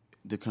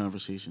 The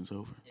conversation's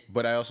over.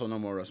 But I also know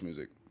more Russ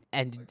music.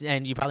 And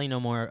you probably know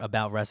more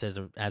about Russ as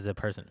a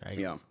person, right?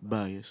 Yeah.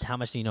 Biased. How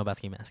much do you know about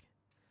Ski Mask?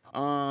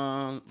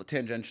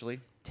 Tangentially.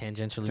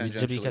 Tangentially,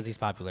 just because he's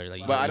popular.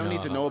 Like, But you I don't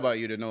need to about- know about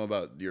you to know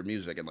about your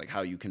music and like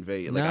how you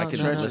convey it. Like I No, can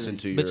no, no. listen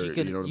to But your, you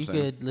could know what you I'm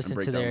saying? could And listen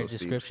break to down their those themes.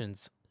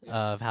 descriptions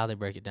of how they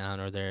break it down,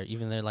 or their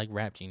like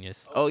rap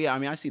genius. Oh yeah, I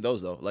mean I see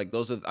those though. Like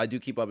those are I do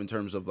keep up in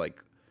terms of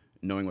like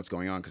knowing what's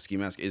going on because Ski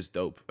Mask is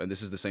dope, and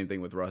this is the same thing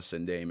with Russ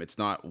and Dame. It's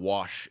not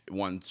wash,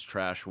 one's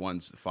trash,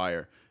 one's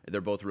fire. They're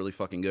both really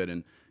fucking good,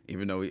 and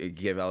even though we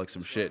give Alex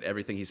some shit,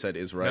 everything he said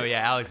is right. No, yeah,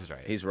 Alex is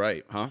right. He's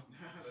right, huh?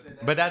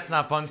 But that's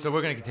not fun, so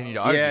we're gonna continue to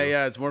argue.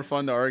 Yeah, it's more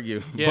fun to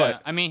argue. Yeah,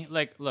 But I mean,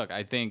 like, look,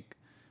 I think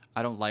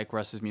I don't like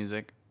Russ's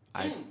music.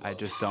 I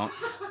just don't.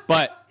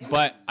 But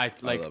I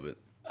like. I love it.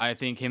 I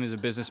think him as a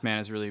businessman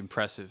is really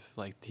impressive.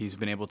 Like, he's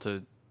been able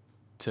to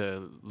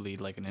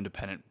lead like an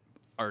independent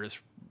artist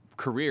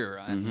career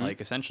and like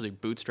essentially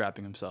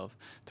bootstrapping himself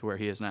to where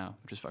he is now,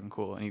 which is fucking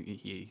cool. And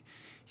he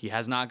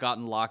has not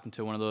gotten locked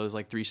into one of those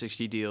like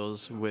 360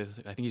 deals with.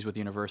 I think he's with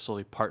Universal.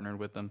 He partnered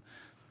with them.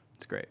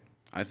 It's great.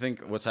 I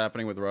think what's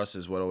happening with Russ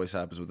is what always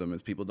happens with him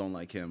is people don't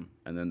like him,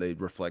 and then they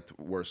reflect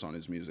worse on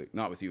his music.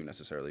 Not with you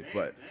necessarily,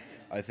 but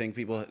I think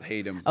people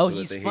hate him. Oh, so that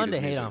he's they fun hate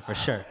to his hate music. on for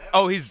sure.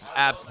 Oh,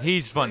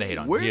 he's fun to hate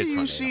on. Where He do is fun you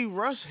to hate see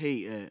Russ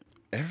hate at?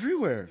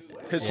 Everywhere.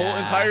 His whole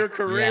Yeah. entire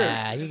career.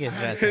 Yeah, he gets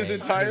Russ. His hate.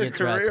 entire He gets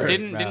Russ career. hate,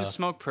 Didn't bro.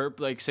 Smoke Perp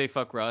like say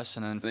fuck Russ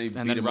and They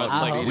then beat him Russ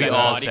up. like Oh, sent we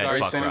all bodyguards? said He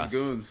fuck sent Russ. his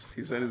goons.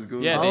 He sent his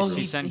goons. Yeah, Oh, he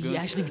he sent he goons.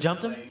 actually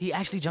jumped him. He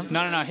actually jumped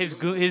him. No,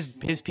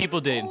 his people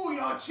did. Ooh,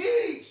 y'all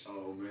cheeks.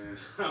 Oh man.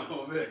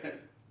 Oh man.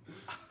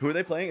 Who are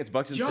they playing? It's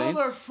Bucks and Y'all Saints?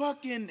 are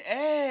fucking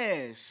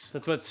ass.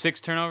 That's what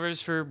 6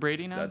 turnovers for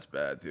Brady now. That's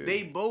bad, dude.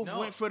 They both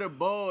went for the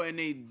ball and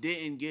they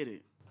didn't get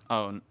it.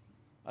 Oh,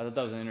 I thought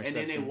that was an And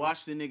interception. then they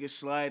watched the nigga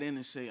slide in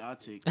and say, "I'll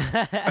take it."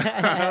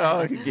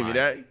 Oh, give me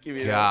that. Give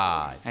me that.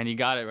 God. And he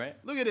got it right.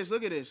 Look at this.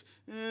 Look at this.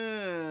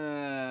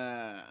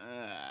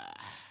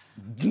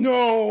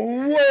 No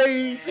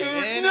way, dude.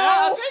 And No.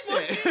 I'll take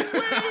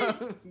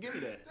that. Give me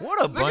that. What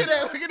a Look bunch. at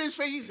that. Look at his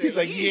face. He's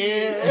like,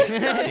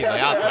 yeah. He's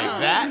like, I'll take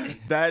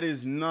that. That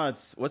is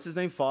nuts. What's his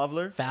name?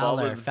 Fowler?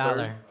 Fowler, the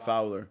Fowler. third?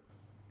 Fowler.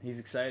 He's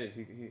excited.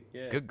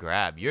 Yeah. Good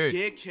grab. You're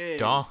Dickhead.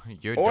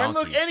 You're Oh, donkey. and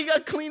look, and he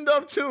got cleaned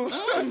up too.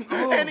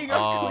 And he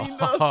got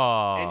cleaned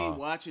up. And he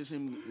watches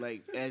him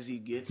like as he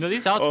gets. No,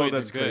 these Oh, Altoids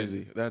that's are good.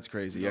 crazy. That's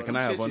crazy. Yeah, Yo, can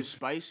them I have shits one? is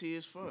spicy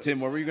as fuck. Tim,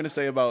 what were you gonna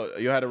say about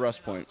you had a Russ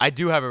point? I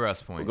do have a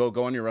Russ point. Go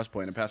on your Russ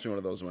point and pass me one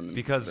of those when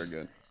Because- they're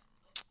good.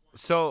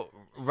 So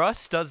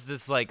Russ does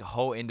this like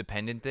whole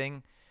independent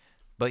thing,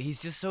 but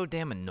he's just so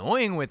damn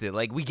annoying with it.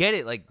 Like we get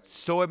it. Like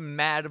so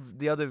mad of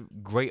the other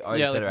great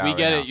artists Yeah, that are like, we out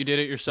get right it. now. You did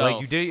it yourself.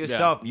 Like you did it Yeah.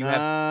 yourself. You Nah,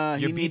 have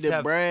your he need beats to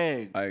have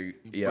brag.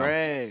 Yeah.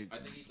 Brag.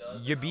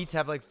 your beats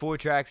have like 4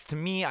 tracks. To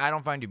me, I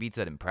don't find your beats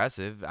that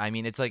impressive. I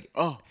mean, it's like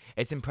Oh.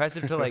 it's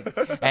impressive to like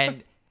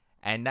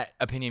and that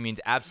opinion means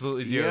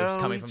absolutely zero Yo,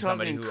 coming he from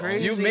somebody talking who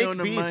crazy. You Easy make on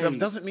the beats. mic. That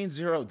doesn't mean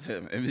zero,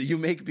 Tim. I mean, you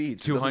make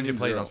beats. It doesn't 200 mean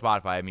plays zero. on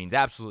Spotify means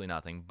absolutely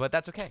nothing. But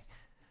that's okay.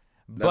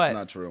 That's But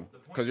not true.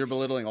 Because you're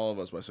belittling all of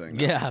us by saying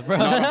that. Yeah, bro.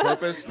 Not on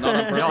purpose. Not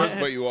on purpose,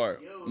 but you are.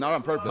 Not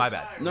on purpose. My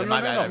bad. No, no, My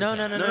no, bad.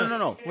 no.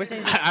 No. We're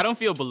saying just, I don't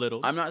feel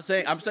belittled. I'm not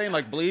saying. I'm saying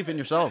like believe in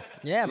yourself.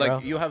 Yeah, like bro.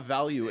 you have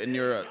value in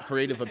your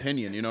creative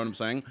opinion. You know what I'm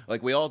saying?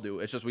 Like we all do.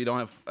 It's just we don't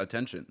have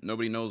attention.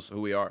 Nobody knows who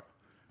we are.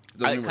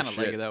 Doesn't I mean we're kind of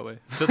like shit. it that way.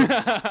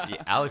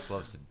 yeah, Alex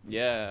loves to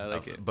Yeah, I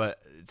like it. But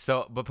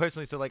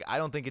personally, so like I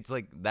don't think it's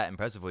like that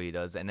impressive what he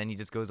does, and then he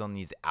just goes on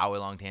these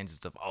hour-long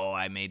tangents of, oh,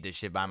 I made this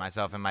shit by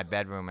myself in my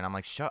bedroom, and I'm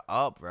like, shut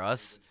up,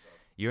 Russ,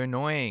 you're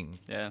annoying,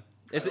 Yeah,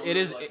 it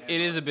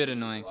is a bit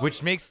annoying.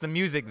 which makes the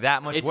music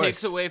that much It worse.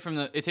 takes away from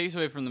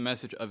the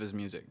message of his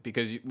music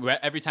because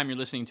every time you're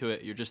listening to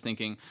it, you're just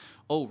thinking,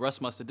 "Oh,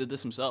 Russ must have did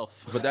this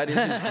himself." But that is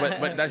his,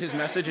 but that his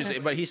message is.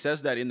 But he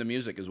says that in the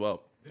music as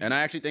well. And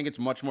I actually think it's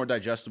much more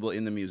digestible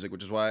in the music,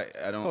 which is why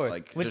I don't of course.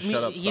 like Which just means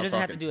shut up. he stop doesn't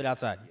have to talking. do it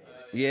outside.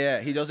 Yeah,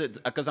 he does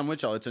it because I'm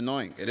with y'all. It's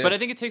annoying. It is. But I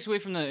think it takes away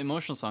from the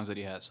emotional songs that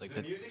he has, like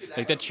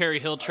that Cherry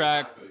Hill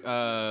track.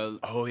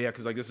 Oh yeah,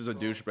 because like this is a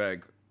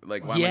douchebag.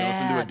 Like why Yeah, am I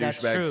listening to a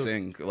that's douchebag true.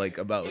 sing like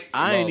about?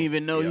 I love? didn't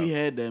even know Yeah. he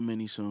had that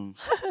many songs.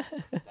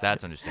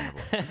 That's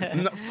understandable.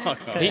 No, fuck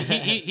off.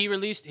 he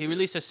released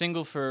a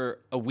single for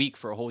a week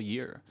for a whole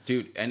year.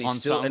 Dude, and on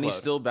he's still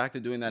SoundCloud. back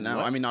to doing that now.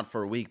 I mean, not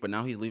for a week, but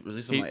now he's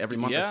releasing like every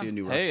month. I see a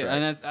new Russ Hey, track.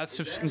 and that's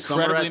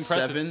Summer incredibly at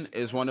impressive. 7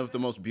 is one of the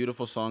most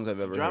beautiful songs I've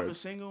ever Drop heard. a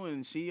single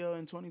and see y'all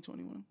in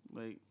 2021.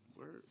 Like,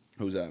 word.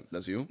 Who's that?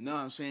 That's you? No,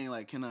 I'm saying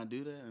like, can I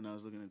do that? And I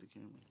was looking at the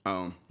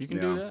camera. You can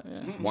do that, yeah.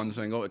 One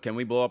single. Can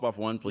we blow up off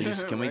one,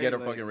 please? Can we get a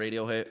Right, fucking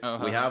radio hit?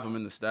 Uh-huh. We have them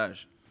in the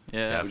stash.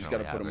 Yeah, we just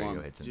gotta put Definitely 'em have on.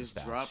 radio hits in the Just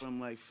stash. drop them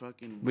like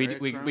fucking.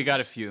 we got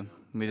a few.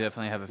 We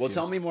definitely have a few. Well,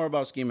 tell me more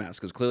about Ski Mask,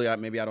 because clearly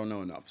maybe I don't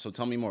know enough. So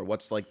tell me more.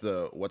 What's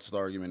the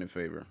argument in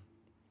favor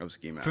of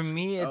Ski Mask? For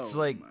me, it's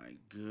like my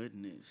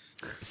goodness.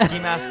 Ski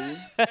Mask's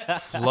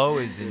flow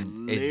is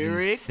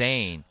lyrics,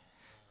 insane.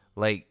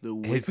 Like the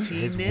his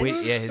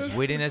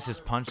wittiness, his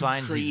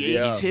punchlines, he's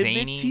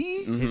zany.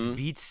 Creativity. His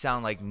beats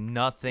sound like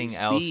nothing His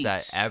else beats.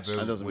 that ever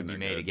That doesn't would be mean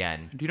they're made good.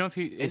 again. Do you know if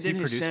he is he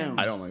then his producing? sound.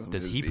 I don't like.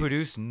 Does his he beats.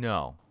 produce?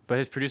 No. But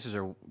his producers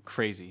are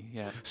crazy.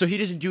 Yeah. So he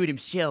doesn't do it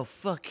himself.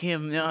 Fuck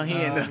him. No, he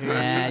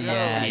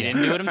Yeah. He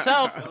didn't do it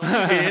himself.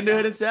 he didn't do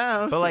it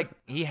himself. But like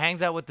he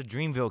hangs out with the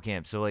Dreamville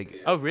camp, so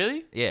like Oh,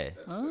 really? yeah.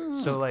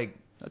 So like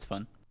That's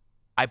fun.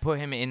 I put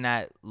him in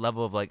that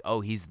level of like,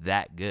 oh, he's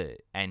that good,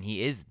 and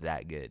he is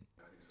that good.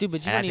 Dude,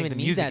 but you And I don't think even the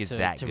need music that is to,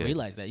 that to good.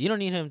 realize that. You don't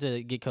need him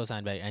to get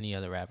co-signed by any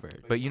other rapper.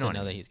 But you know to what I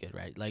know that mean. he's good,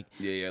 right? Like,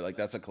 Yeah, like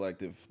that's a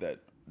collective that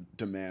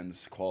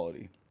demands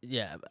quality.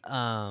 yeah.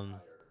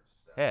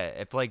 Yeah,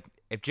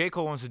 if J.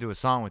 Cole wants to do a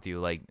song with you,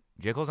 like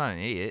J. Cole's not an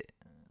idiot.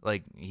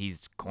 Like,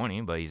 he's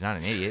corny, but he's not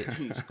an idiot.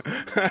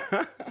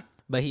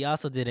 But he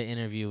also did an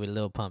interview with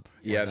Lil Pump.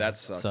 Yeah, one that time,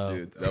 sucks, so.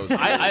 dude. That was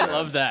I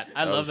love that.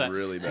 I love was that.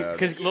 really bad.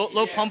 Because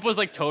Lil Pump was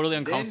like totally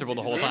uncomfortable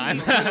the whole time.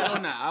 He put it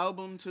on the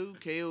album too,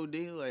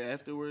 KOD. Like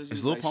afterwards, Is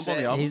he's Lil like, Pump on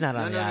the album? He's not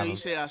on No, the no, album. he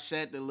said I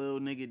sat the little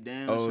nigga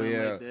down or Oh something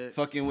yeah, like that.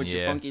 fucking with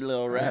your Yeah. funky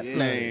little rap Yeah.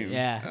 name.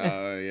 Yeah.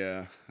 Oh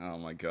yeah. Oh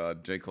my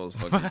God, J. Cole's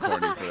fucking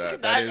corny for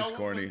that. That is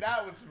corny.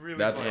 That was really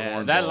That's funny. Yeah,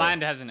 cornball. that line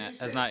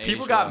has not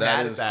People aged got well. That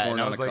mad is at that, corn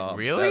and I on was a like, cob.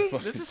 really?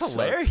 That This is fucking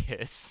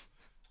hilarious.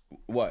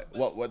 What?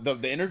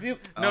 The interview?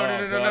 No, Oh, no,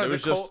 no, God, no. It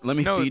was just let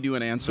me feed you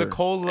an answer. The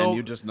Cole Lil, and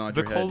you just nod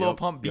the your head. Cole Lil Yup,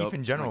 Pump beef yup.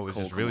 in general Like, was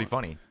Cole, just come really on.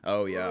 funny.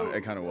 Oh yeah,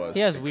 it kind of was.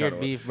 He has It weird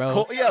kinda beef, was. bro.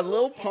 Cole, yeah,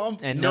 Lil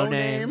Pump And No No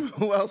Name.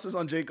 Who else is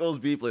on J. Cole's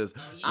beef list?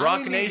 I Rock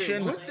ain't even-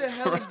 Nation. What the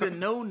hell is the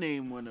No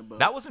Name one about?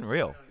 That wasn't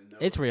real.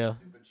 It's real.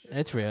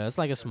 It's real. It's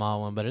like a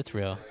small one, but it's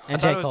real.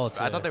 And I J. thought it Cole was-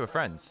 too. I thought they were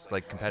friends,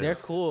 like They're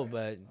competitive. cool,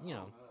 but you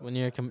know, when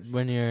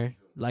you're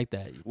like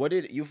that, What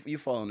did you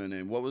follow her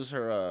name? What was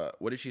her?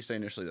 What did she say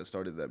initially that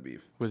started that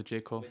beef With J.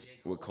 Cole.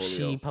 with Coleo?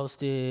 she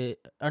posted.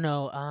 Or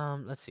no,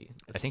 let's see.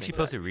 I think she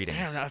posted readings.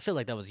 Damn, I feel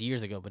like that was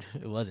years ago, but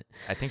it wasn't.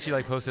 I think she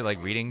like posted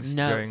like readings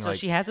No, during so like.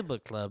 she has a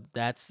book club.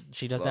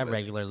 She does Love that it.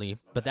 regularly.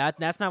 But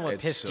that's not what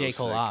It's pissed so J.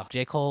 Cole sick. off.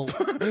 J. Cole.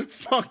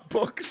 Fuck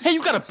books. Hey,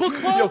 you got a book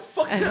club? Yo,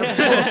 fuck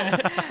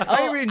that.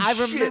 Oh, reading I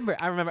shit.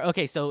 remember.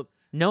 Okay, so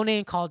No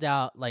Name called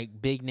out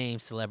like big name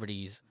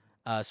celebrities,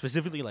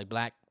 specifically like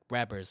black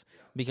rappers,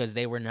 because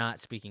they were not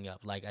speaking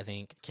up. Like I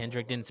think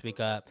Kendrick didn't speak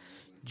up,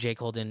 J.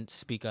 Cole didn't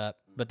speak up,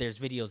 but there's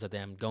videos of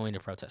them going to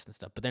protest and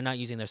stuff, but they're not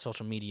using their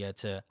social media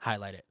to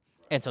highlight it.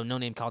 And so No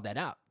Name called that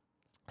out.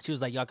 She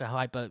was like, y'all can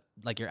hype up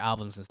like your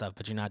albums and stuff,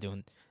 but you're not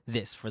doing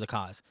this for the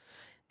cause.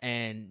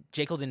 And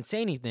J. Cole didn't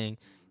say anything.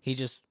 He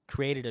just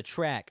created a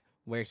track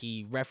where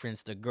he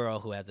referenced a girl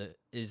who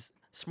is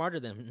smarter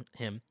than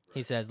him.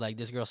 He says like,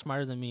 this girl's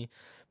smarter than me,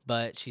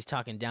 but she's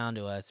talking down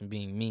to us and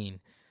being mean.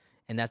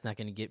 And that's not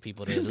going to get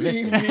people to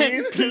listen.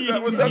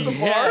 Was that the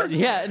bar?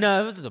 Yeah,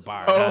 no, it was the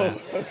bar. Oh.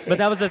 But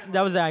that was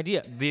the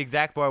idea. the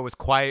exact bar was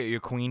quiet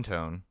your queen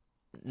tone.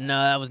 No,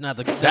 that was not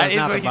the. That That, is was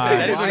not what the he bar. said.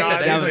 That is what he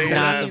said. That That was is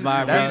not the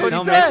bar, That's bro. what he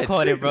Don't said.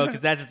 misquote it, bro, because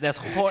that's That's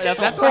what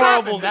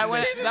horrible. happened. That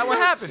what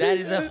happened. That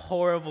is a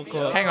horrible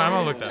quote. Hang on,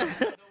 I'm gonna look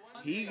that.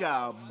 He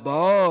got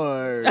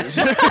bars.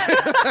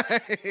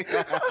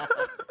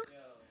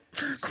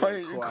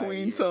 Quiet your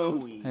queen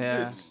tone.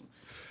 Yeah.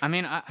 I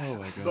mean,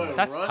 But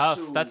that's Russell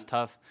tough. That's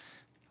tough.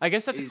 I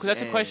guess that's is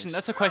a question. ass.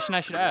 That's a question I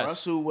should ask.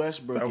 Russell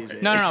Westbrook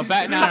is No.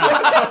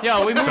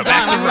 Yo, we moved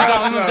on.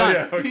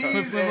 We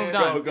moved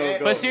on. Go.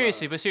 But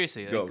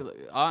seriously, Go. like,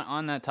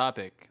 on that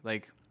topic,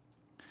 like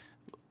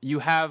you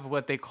have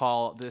what they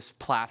call this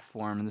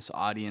platform and this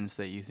audience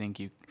that you think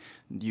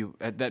you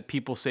that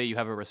people say you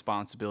have a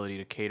responsibility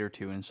to cater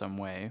to in some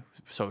way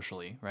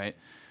socially, right?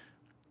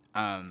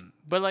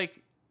 But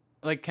like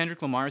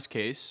Kendrick Lamar's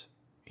case,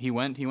 he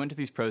went to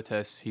these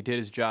protests, he did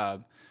his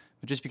job,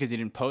 but just because he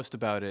didn't post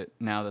about it,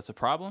 now that's a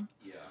problem.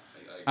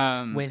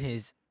 When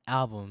his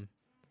album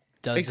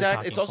does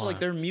Exactly. the It's also talking like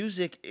their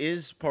music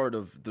is part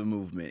of the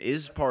movement,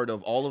 is part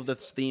of all of the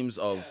themes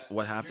of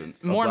what happened.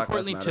 of More Black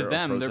Lives importantly Matter, to of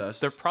them, protests.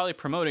 they're probably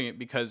promoting it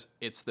because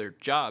it's their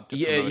job to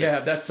Yeah, promote yeah.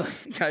 it. That's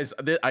like, guys.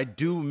 I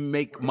do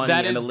make money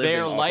That and a is living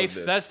their off life. Of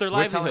this. That's their We're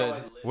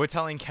livelihood.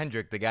 telling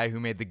Kendrick, the guy who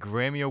made the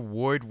Grammy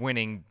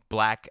Award-winning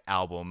Black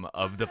album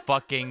of the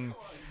fucking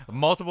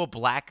multiple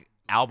Black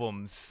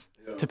albums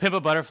To Pimp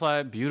a Butterfly,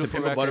 To beautiful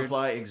Pimp a record.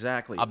 Butterfly,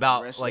 exactly.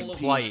 about Rest like in peace,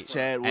 plight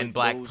Chadwick and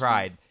Black Boseman.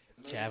 pride,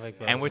 Chadwick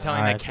and we're Boseman.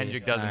 telling that R.I.P.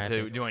 Kendrick doesn't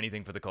R.I.P. do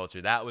anything for the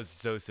culture. That was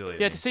so silly.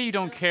 Yeah, to say you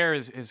don't care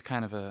is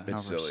kind of a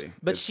It's silly.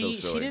 But It's so she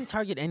silly. didn't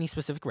target any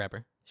specific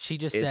rapper. She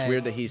just It's said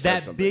weird that he said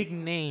that something. big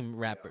name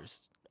rappers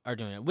are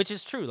doing it, which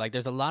is true. Like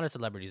there's a lot of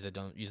celebrities that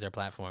don't use their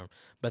platform,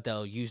 but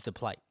they'll use the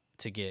plight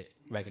to get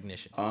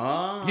recognition.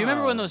 Ah, Do you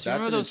remember when those? that's You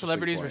remember an those interesting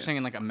celebrities were point.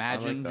 singing like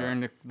 "Imagine" that.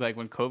 during the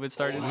when COVID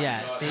started?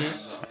 Yeah, see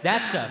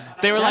that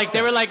stuff. They were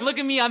like, look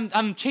at me,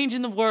 I'm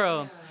changing the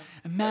world.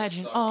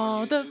 Imagine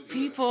all the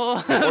people. Or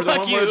the Fuck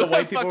one you. where the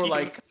white Fuck people were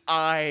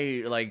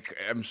you. like,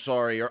 I'm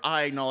sorry, or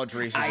I acknowledge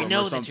racism, I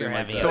know or that something you're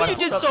like having that. a- You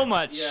did so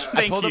much. I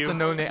Thank pulled you. up the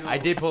no name. I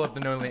did pull up the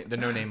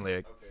no name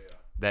lyric.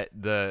 That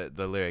the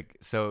lyric.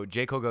 So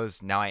J. Cole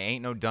goes, "Now I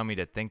ain't no dummy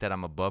to think that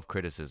I'm above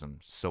criticism.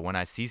 So when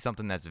I see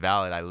something that's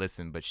valid, I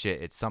listen. But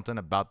shit, it's something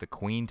about the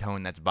queen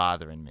tone that's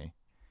bothering me."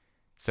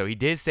 So he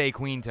did say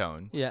queen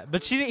tone. Yeah,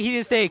 but he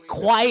didn't say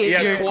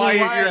quiet your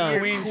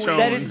queen tone.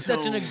 That is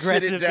such an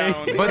aggressive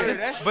thing. But Yeah,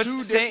 that's but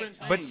two saying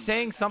different but things.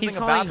 saying something He's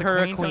about calling the her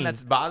a queen queen. tone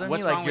that's bothering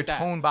What's me, like wrong your with that?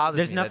 tone bothers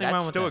There's me. nothing That's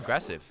wrong with still that.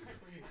 aggressive.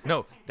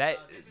 No,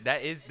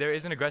 there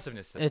is an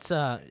aggressiveness.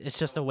 It's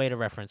just a way to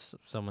reference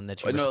someone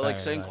that you No, like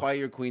respect, saying like- quiet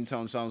your queen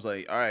tone sounds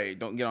like, all right,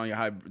 don't get on your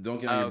don't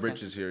get on your okay.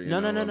 britches here. You No,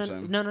 know no, what no, I'm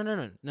no,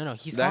 saying? no.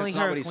 He's That's calling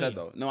not her what a he queen. said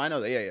though. No, I know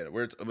that. Yeah.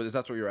 But is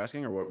that what you're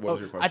asking, or what was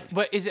your question?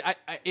 But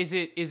is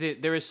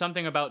it there is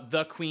something about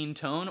the queen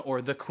tone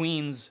or the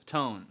queen's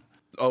tone?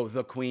 Oh,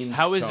 the queen's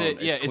How is tone.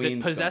 it- yeah, It's is it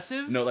queen's tone.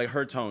 possessive? No, like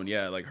her tone.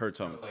 Yeah, like her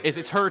tone.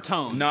 It's her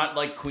tone. Not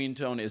like queen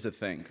tone is a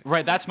thing.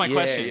 Right, that's my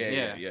question.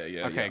 Yeah. Okay,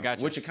 yeah.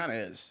 gotcha. Which it kind of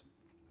is.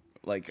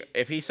 Like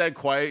if he said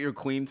 "quiet your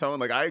queen tone,"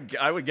 like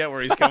I would get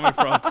where he's coming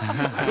from.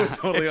 I would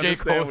totally If J.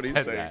 understand Cole what he's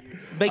said saying. that.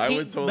 But, I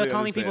would totally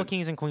calling people understand.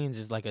 kings and queens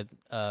is like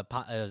a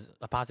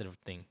positive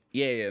thing.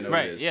 Yeah, no,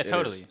 Right, it is. yeah, It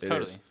totally, is. It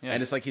totally, is. yes.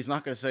 And it's like he's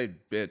not gonna say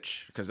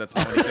bitch because that's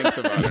not what he thinks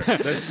about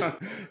it.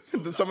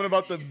 There's something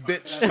about the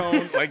bitch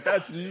tone, like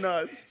that's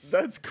nuts.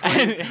 That's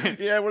crazy.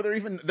 Yeah,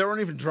 there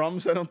weren't even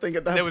drums. I don't think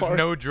at that. There was part.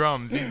 no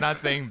drums. He's not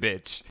saying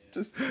bitch.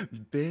 Just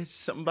bitch,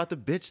 something about the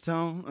bitch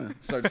tone.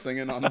 Start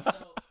singing on him.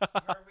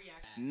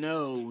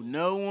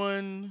 No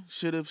one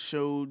should have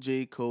showed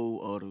J. Cole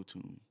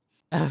auto-tune.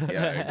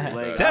 Yeah,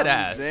 Like, Dead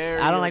I'm ass.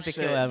 very I don't like the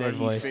upset Kill that Edward he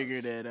voice.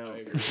 figured that out.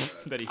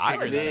 That he I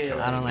figured like that out.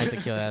 I don't like the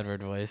Kill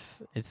Edward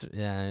voice. It's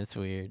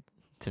weird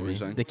to What are you me.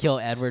 saying? The Kill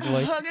Edward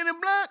voice. Hugging the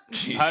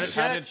block.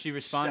 How did she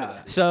respond to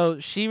that? So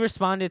she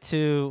responded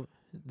to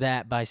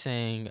that by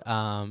saying,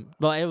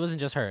 well, it wasn't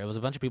just her. It was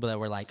a bunch of people that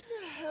were like,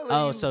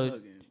 oh, so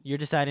you're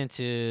deciding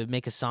to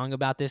make a song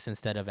about this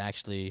instead of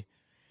actually,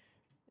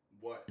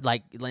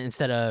 like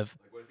instead of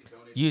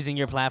using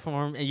your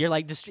platform. And you're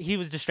like, he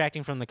was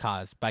distracting from the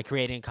cause by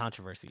creating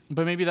controversy.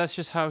 But maybe that's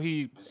just how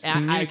he I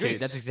communicates. agree.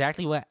 That's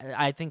exactly what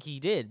I think he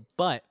did.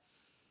 But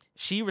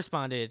she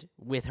responded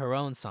with her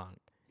own song.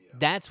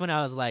 That's when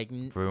I was like,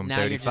 Room now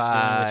you're just doing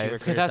what you were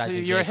 'Cause that's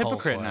criticizing you're a J. Cole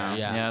hypocrite for. now.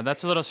 Yeah. Yeah,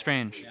 that's a little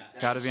strange.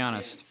 Gotta be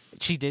honest.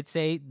 She did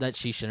say that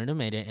she shouldn't have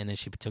made it, and then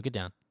she took it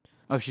down.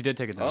 Oh, she did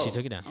take it down. She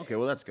took it down. Okay,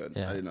 well that's good.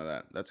 Yeah. I didn't know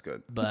that. That's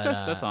good. But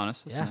That's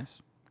honest. That's yeah. nice.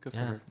 Good for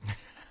Yeah. her.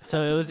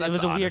 So it was a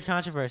weird honest.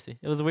 controversy.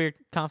 It was a weird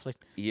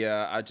conflict.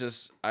 Yeah,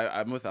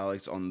 I'm with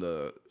Alex on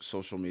the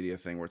social media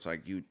thing where it's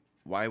like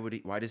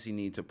why does he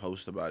need to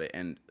post about it?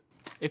 And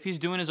If he's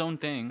doing his own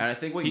thing, And I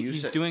think what you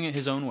he's said- doing it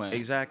his own way.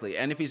 exactly,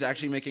 and if he's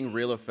actually making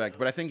real effect,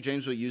 but I think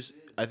James, what you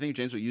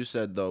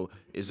said though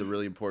is a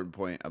really important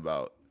point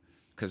about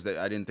because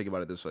I didn't think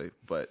about it this way,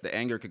 but the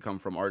anger could come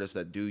from artists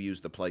that do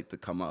use the plight to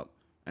come up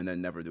and then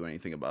never do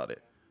anything about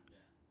it.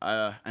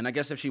 And I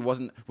guess if she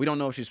wasn't, we don't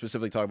know if she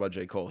specifically talked about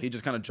J. Cole. He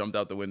just kind of jumped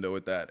out the window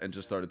with that and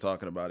just started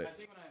talking about it.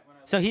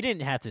 So he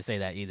didn't have to say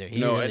that either. He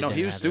No, really no, didn't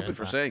he was have to stupid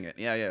for respond. saying it.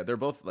 Yeah, they're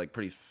both like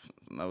pretty.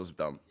 That was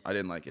dumb. I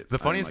didn't like it. The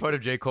funniest part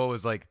of J. Cole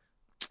was like,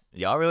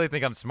 y'all really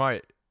think I'm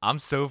smart? I'm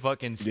so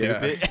fucking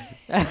stupid.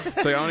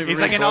 He's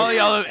like, and all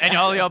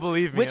y'all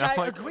believe me. Which And I I'm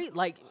like, agree.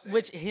 Like,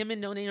 which him and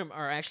No Name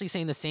are actually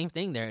saying the same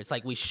thing there. It's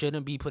like we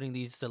shouldn't be putting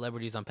these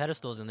celebrities on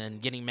pedestals and then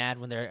getting mad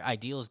when their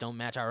ideals don't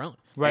match our own.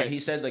 Right. He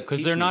said like Because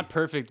teach they're me. not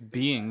perfect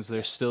beings.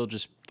 They're still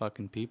just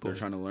fucking people. They're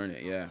trying to learn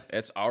it. Yeah,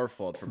 it's our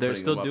fault for. They're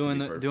putting still them up to doing be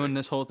the, perfect. doing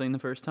this whole thing the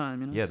first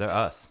time. You know. yeah, they're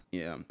us.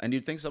 Yeah, and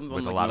you'd think someone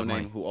With a like lot No of Name,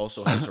 money. who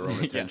also has her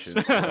own attention,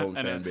 her own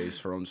fan base,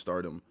 her own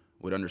stardom,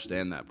 would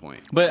understand that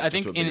point. But I Just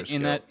think to a bigger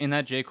scale. in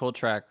that J. Cole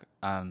track,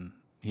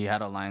 he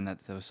had a line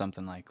that was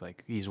something like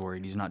he's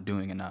worried he's not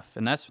doing enough,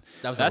 and That was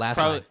the that's last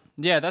probably line.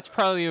 yeah, that's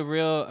probably a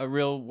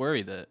real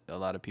worry that a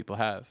lot of people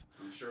have,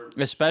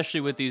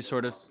 especially with these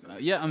sort of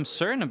I'm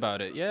certain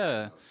about it.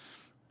 Yeah.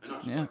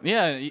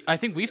 I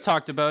think we've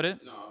talked about it.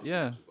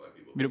 Yeah,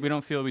 we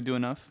don't feel we do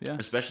enough. Yeah.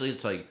 Especially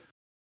it's like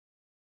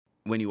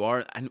when you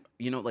are, and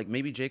like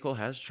maybe J. Cole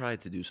has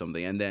tried to do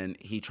something, and then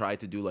he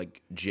tried to do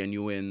like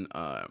genuine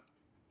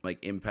like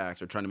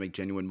impacts or trying to make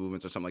genuine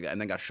movements or something like that, and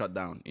then got shut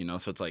down.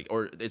 So it's like,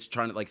 or it's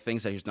trying to like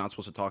things that he's not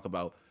supposed to talk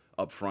about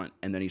up front,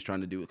 and then he's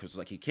trying to do it because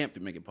like he can't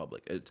make it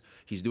public.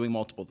 He's doing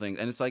multiple things,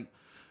 and it's like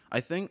I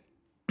think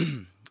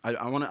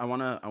I want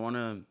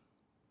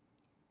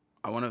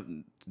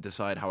to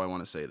decide how I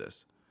want to say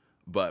this,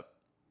 but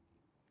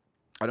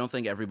I don't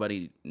think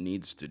everybody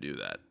needs to do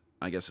that.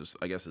 I guess is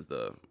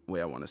the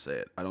way I want to say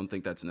it. I don't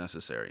think that's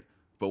necessary.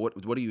 But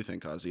what do you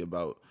think, Kaze,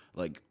 about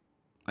like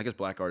I guess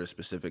black artists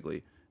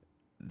specifically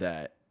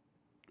that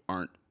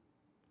aren't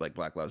like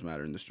Black Lives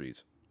Matter in the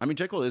streets? I mean,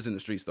 J. Cole is in the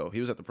streets though. He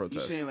was at the You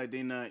protest. saying like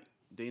they not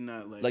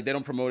Like they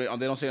don't promote it.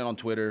 They don't say it on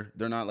Twitter.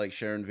 They're not like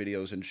sharing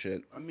videos and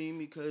shit. I mean,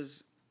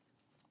 because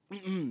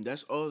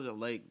that's all that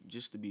like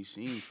just to be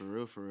seen for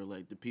real.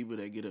 Like the people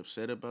that get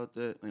upset about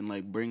that and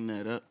like bring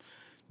that up,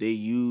 they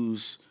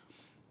use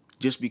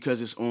just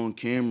because it's on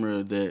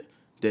camera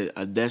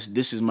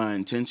this is my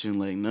intention.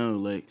 Like no,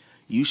 like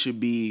you should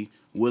be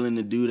willing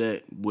to do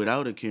that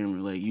without a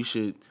camera. Like you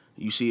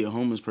see a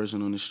homeless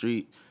person on the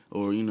street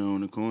or in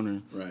the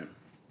corner. Right.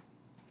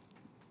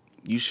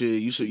 You're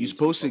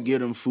supposed to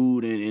give them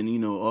food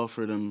and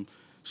offer them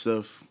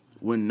stuff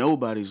when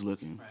nobody's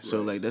looking. Right.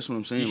 So like that's what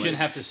I'm saying. You shouldn't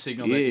have to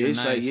signal that you're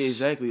it's nice. like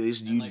exactly.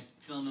 It's you. like,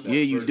 film them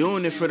Yeah, you're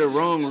doing it for the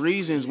wrong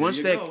reasons.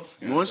 Once go.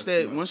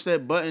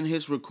 that button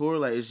hits record,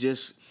 like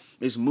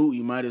it's moot.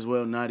 You might as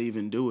well not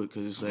even do it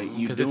because it's like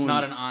you 'Cause doing it's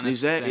not an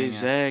honest thing, yeah.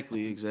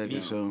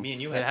 Exactly. So Me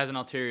and you It had has an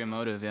ulterior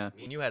motive. Yeah.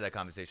 Me and you had that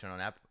conversation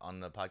on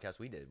the podcast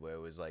we did where it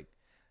was like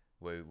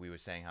where we were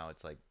saying how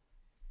it's like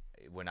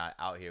we're not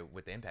out here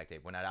with the impact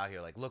tape. We're not out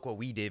here like look what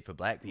we did for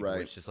black people.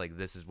 Right. It's just like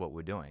this is what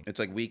we're doing. It's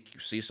like we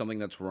see something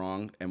that's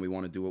wrong and we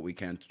want to do what we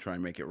can to try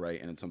and make it right,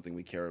 and it's something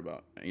we care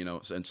about,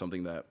 and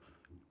something that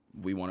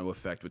we want to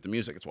affect with the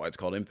music. It's why it's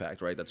called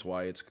impact, right? That's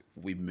why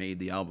we made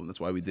the album. That's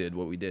why we did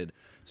what we did.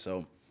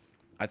 So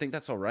I think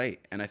that's all right,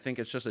 and I think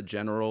it's just a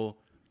general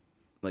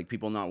like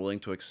people not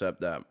willing to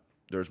accept that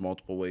there's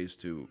multiple ways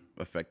to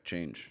affect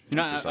change You in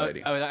know,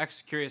 society. I was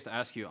actually curious to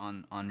ask you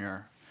on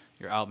your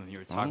album. You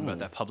were talking about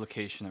that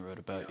publication that wrote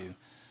about you.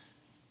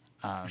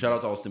 Shout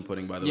out to Alston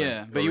Pudding, by the way.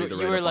 Yeah, but Go you read the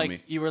were write-up on like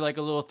me. you were like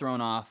a little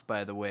thrown off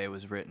by the way it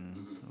was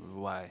written.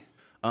 Why?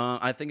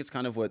 I think it's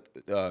kind of what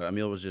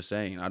Emil was just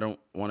saying. I don't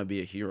want to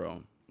be a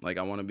hero. Like,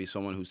 I want to be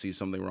someone who sees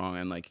something wrong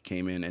and like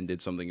came in and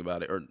did something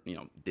about it, or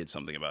did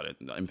something about it.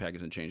 The impact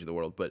isn't changing the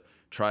world, but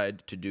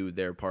tried to do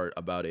their part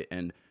about it.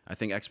 And I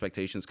think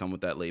expectations come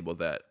with that label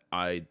that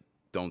I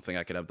don't think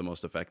I could have the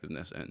most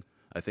effectiveness in.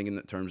 I think in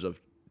the terms of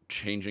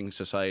changing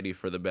society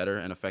for the better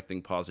and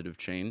affecting positive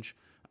change,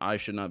 I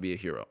should not be a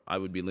hero. I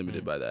would be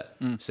limited by that.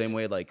 Same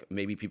way, like,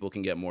 maybe people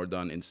can get more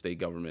done in state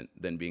government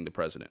than being the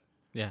president.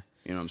 Yeah.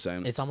 You know what I'm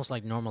saying? It's almost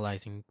like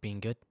normalizing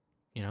being good.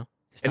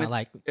 It's And not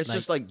like it's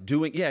just like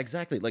doing, yeah,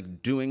 exactly,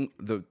 like doing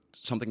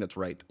something that's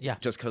right. Yeah.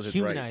 Just because it's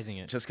Humanizing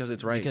right. it. Just because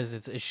it's right.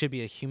 because it should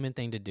be a human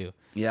thing to do.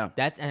 Yeah.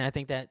 And I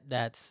think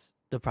that's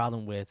the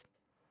problem with.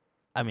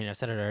 I mean, I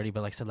said it already,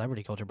 but like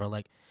celebrity culture, bro.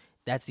 Like,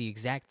 that's the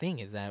exact thing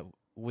is that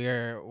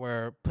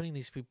we're putting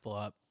these people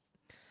up,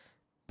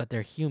 but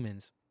they're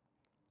humans.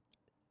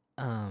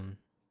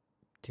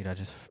 Dude, I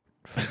just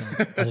fucking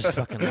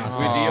lost.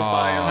 We it.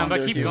 deify them. No, but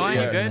They're keep human. going,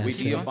 you're good. We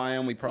Keep going. deify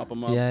them. We prop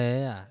them up.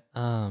 Yeah.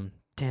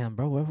 Damn,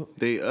 bro,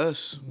 They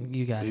us.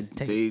 you got They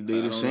it. they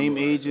the same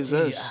age as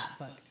us.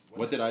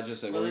 What did I just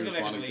say? What were you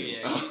responding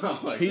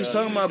to? He's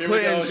talking about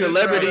putting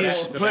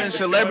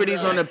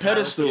celebrities on a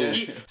pedestal.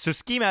 So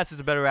Ski Mask is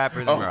a better rapper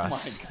than Oh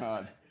Russ. my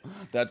god,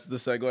 that's the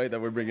segue that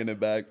we're bringing it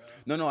back.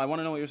 No, I want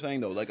to know what you're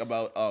saying though, like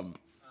about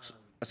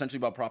essentially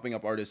about propping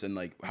up artists and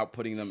like how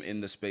putting them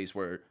in the space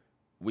where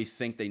we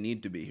think they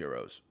need to be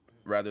heroes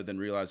rather than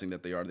realizing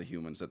that they are the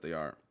humans that they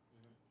are.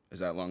 Is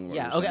that long? What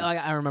Yeah. you were Okay. saying?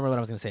 I remember what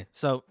I was gonna say.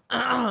 So,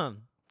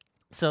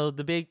 so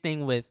the big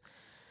thing with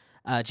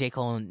J.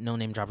 Cole and No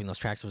Name dropping those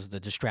tracks was the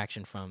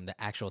distraction from the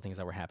actual things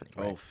that were happening.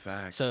 Right? Oh,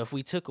 facts. So if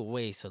we took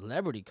away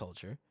celebrity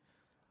culture,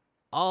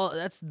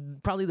 that's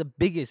probably the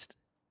biggest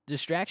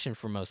distraction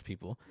for most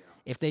people.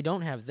 If they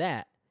don't have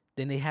that,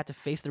 then they have to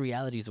face the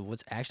realities of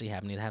what's actually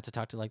happening. They have to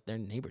talk to like their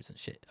neighbors and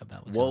shit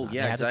about what's going on.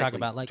 yeah, They have exactly. to talk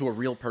about like to a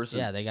real person.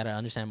 yeah, they got to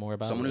understand more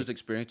about Someone it. who's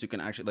experienced, you can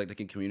actually like they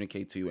can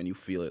communicate to you and you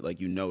feel it, like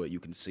you know it, you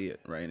can see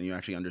it, right, and you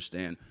actually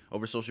understand.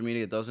 Over social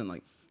media, it doesn't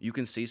like you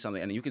can see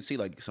something, and you can see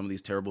like some of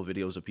these terrible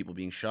videos of people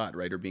being shot,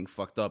 right, or being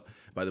fucked up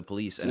by the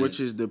police, and Which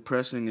is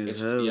depressing as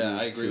hell. yeah,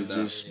 I is agree to with that.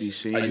 just be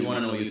seeing. I do want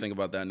to know what you think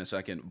about that in a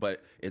second,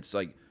 but it's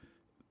like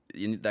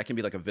that can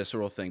be like a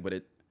visceral thing,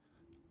 but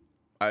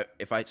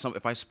if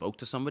I spoke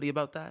to somebody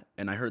about that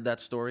and I heard that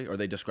story or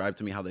they described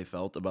to me how they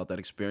felt about that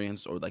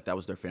experience or like that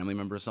was their family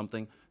member or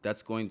something,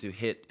 that's going to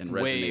hit and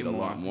Way resonate a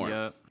lot more, more.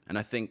 yeah. And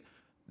I think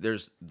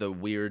there's the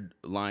weird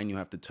line you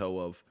have to toe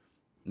of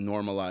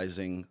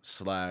normalizing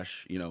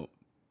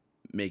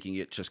 / making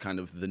it just kind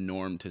of the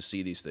norm to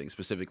see these things,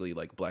 specifically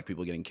like black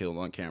people getting killed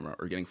on camera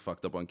or getting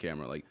fucked up on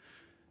camera. Like,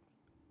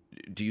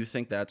 do you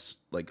think that's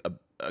like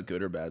a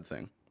good or bad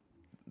thing?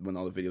 When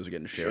all the videos are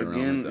getting shared Again,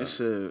 around like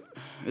that?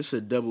 it's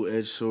a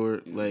double-edged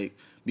sword, like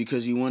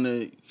because you want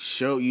to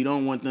show, you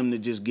don't want them to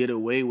just get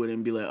away with it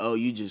and be like, oh,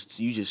 you just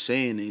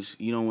saying this.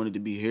 You don't want it to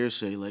be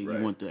hearsay. Like Right.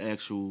 you want the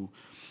actual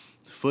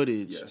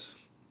footage. Yes.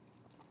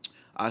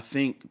 I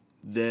think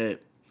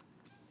that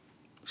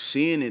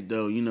seeing it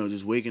though,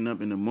 just waking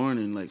up in the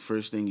morning, like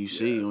first thing you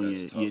see on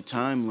your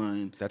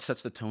timeline. That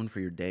sets the tone for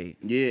your day.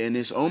 Yeah, and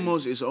it's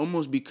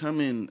almost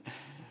becoming,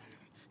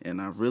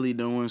 and I really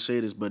don't want to say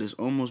this, but it's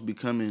almost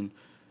becoming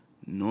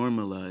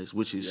normalized,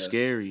 which is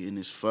scary and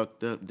it's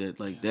fucked up. That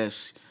like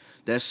that's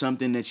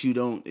something that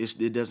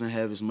it doesn't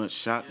have as much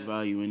shock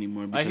value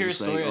anymore. Because I hear a it's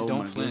story, like, I oh don't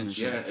my flinch.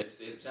 goodness. it's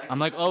exactly. I'm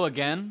like, oh,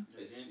 again?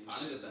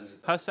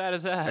 How sad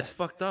is that? That's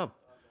fucked up.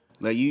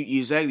 Like you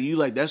exactly, you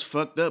like that's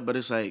fucked up, but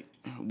it's like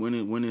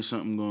when is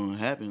something gonna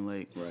happen?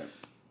 Like Right.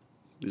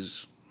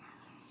 this.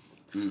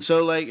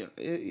 So like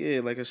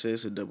like I said,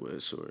 it's a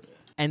double-edged sword.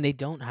 And they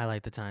don't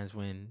highlight the times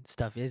when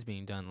stuff is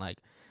being done. Like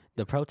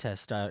the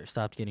protests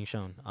stopped getting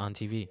shown on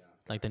TV.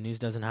 Like the news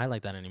doesn't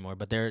highlight that anymore.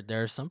 But there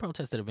are some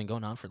protests that have been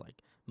going on for like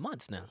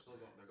months now.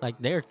 Like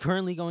they're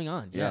currently going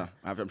on. Yeah,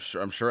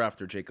 I'm sure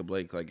after Jacob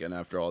Blake, like, and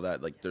after all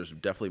that, like, there's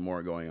definitely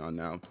more going on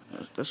now.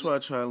 That's why I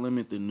try to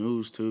limit the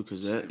news too,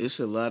 because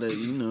it's a lot of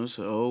it's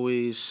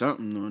always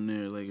something on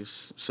there. Like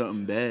it's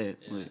something bad.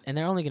 Like, And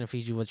they're only gonna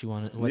feed you what you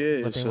want. What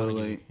yeah, they so want to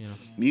like give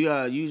you.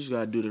 you just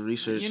gotta do the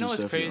research You know and what's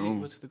stuff. crazy? Your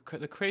own. What's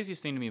the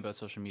craziest thing to me about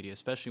social media,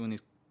 especially when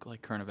these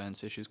like current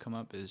events issues come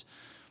up, is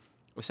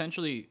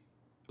essentially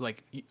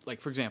like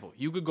for example,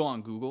 you could go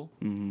on Google,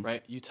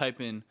 right? You type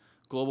in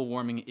global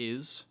warming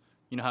is.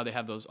 You know how they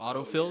have those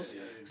autofills?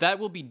 That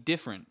will be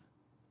different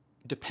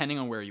depending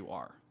on where you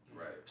are.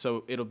 Right.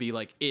 So it'll be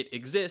like it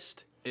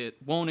exists, it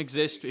won't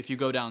exist if you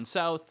go down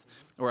south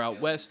or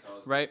out west,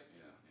 right?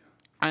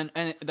 And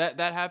that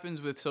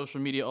happens with social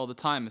media all the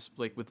time,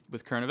 like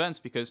with current events,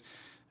 because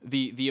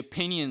the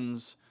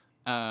opinions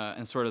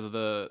and sort of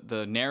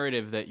the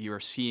narrative that you're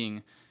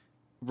seeing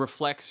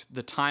reflects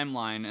the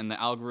timeline and the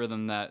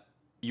algorithm that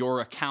your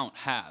account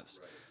has.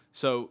 Right.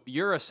 So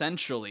you're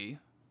essentially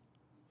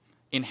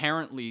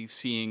inherently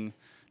seeing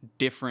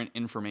different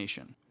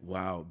information.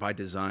 Wow, by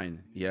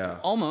design, yeah.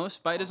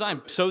 Almost by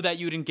design, so that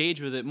you'd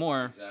engage with it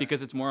more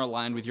because it's more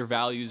aligned with your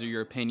values or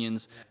your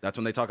opinions. That's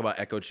when they talk about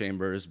echo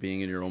chambers,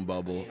 being in your own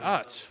bubble.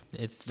 It's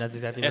That's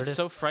exactly what it is.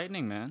 so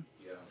frightening, man.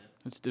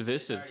 It's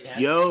divisive.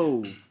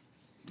 Yo,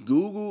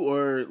 Google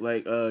or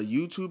like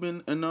YouTube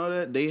and all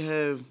that, they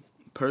have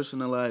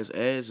personalized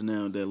ads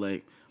now that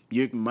like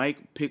your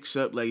mic picks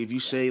up. Like if you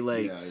say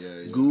like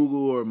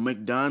Google or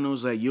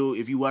McDonald's, like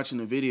if you watching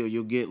the video,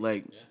 you'll get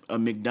like a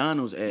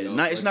McDonald's ad.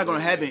 It's not gonna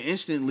happen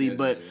instantly,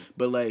 but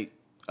like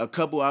a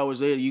couple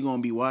hours later, you're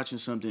gonna be watching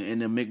something, and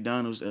the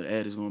McDonald's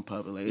ad is gonna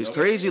pop up. Like it's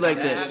crazy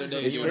like that.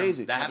 It's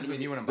crazy. That happened to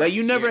me when I'm Like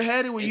you never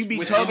had it where you be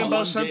talking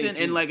about something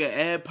and like an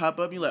ad pop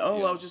up. You're like,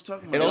 oh, I was just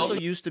talking about. It also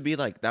used to be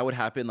like that would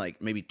happen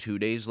like maybe 2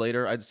 days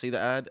later. I'd see the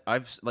ad.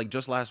 I've like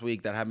just last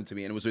week that happened to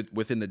me, and it was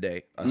within the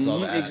day. I saw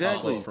the ad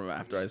exactly from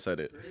after I said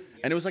it,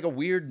 and it was like a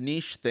weird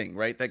niche thing,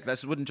 right? Like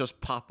this wouldn't just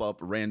pop up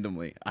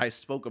randomly. I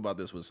spoke about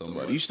this with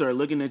somebody. You start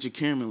looking at your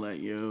camera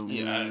like, yo,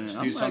 man, dude,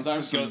 I'm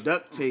sometimes some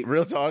duct tape.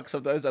 Real talk.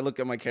 Sometimes I look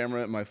at my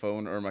camera, my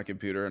phone, or my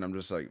computer, and I'm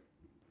just like,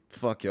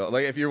 fuck y'all.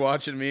 Like if you're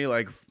watching me,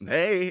 like,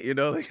 hey, you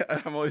know, like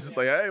I'm always just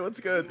like, hey, what's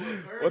good?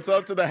 What's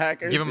up to the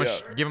hackers? Give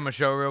him a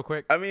show real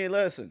quick. I mean,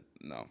 listen,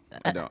 no,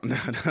 I don't. No.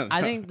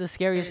 I think the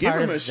scariest Give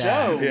part him a of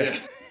that, show. Yeah.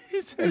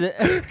 He's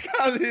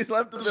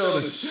left the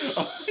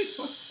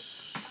building.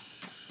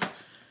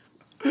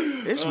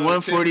 It's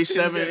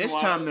 1:47. It's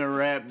time to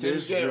wrap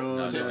this joint.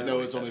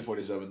 No, it's only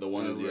 47. The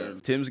one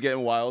is Tim's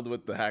getting wild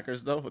with the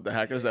hackers though. With the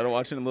hackers that are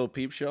watching a little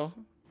peep show.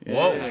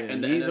 Whoa!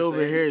 And he's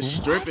over here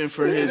stripping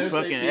for his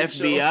fucking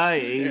FBI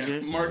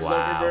agent. Mark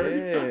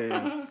Zuckerberg.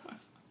 Yeah.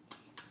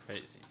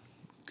 crazy.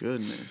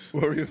 Goodness.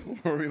 What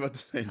were we about to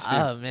say, James?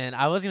 Oh man,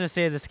 I was gonna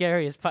say the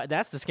scariest part.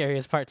 That's the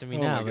scariest part to me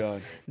now. my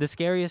God. The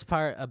scariest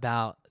part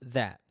about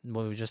that,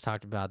 what we just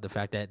talked about, the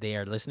fact that they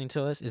are listening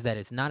to us, is that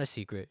it's not a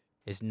secret.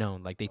 It's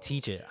known. Like they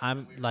teach it.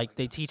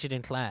 They teach it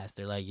in class.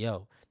 They're like,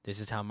 yo, this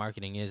is how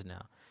marketing is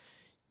now.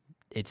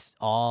 It's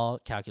all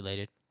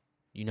calculated.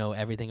 You know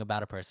everything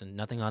about a person.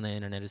 Nothing on the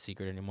internet is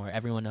secret anymore.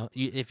 Everyone knows.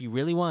 If you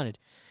really wanted,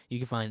 you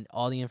can find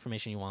all the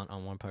information you want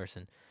on one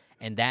person,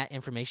 and that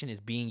information is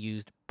being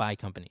used by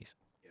companies,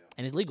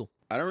 and it's legal.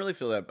 I don't really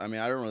feel that. I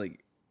mean, I don't really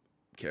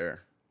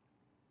care.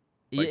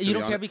 You to don't be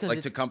care honest, because like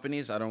it's, to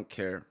companies, I don't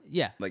care.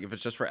 yeah. Like if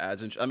it's just for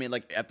ads and I mean,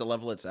 like at the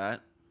level it's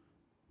at,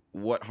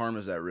 what harm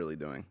is that really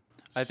doing?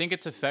 I think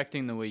it's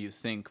affecting the way you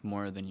think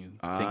more than you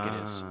think it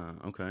is.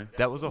 Okay.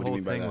 That was a What do you whole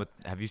mean by thing that? with.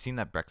 Have you seen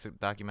that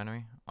Brexit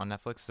documentary on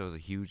Netflix? There was a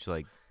huge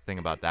thing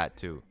about that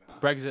too.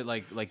 Brexit,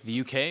 like the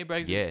UK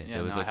Brexit. Yeah,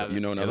 there was no, like I haven't.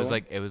 You know another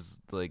one? it was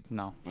like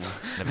No.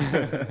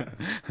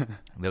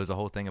 there was a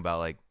whole thing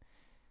about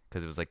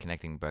because it was like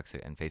connecting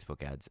Brexit and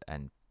Facebook ads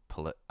and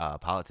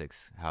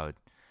politics, how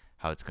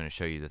it's going to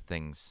show you the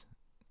things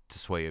to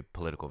sway your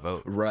political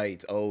vote.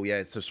 Right. Oh yeah,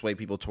 it's to sway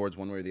people towards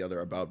one way or the other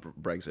about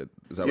Brexit.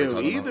 Is that what you're Yo,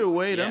 talking either about?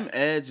 way, them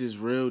ads is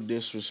real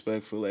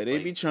disrespectful. Like they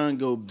be trying to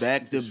go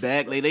back to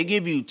back. Like they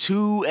give you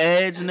 2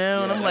 ads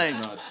now, and I'm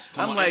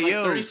like,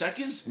 yo, 30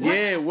 seconds?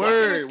 yeah,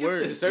 word.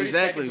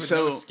 Exactly.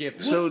 So skip.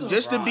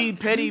 just to be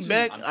petty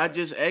back, I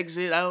just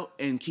exit out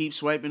and keep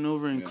swiping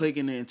over and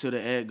clicking it until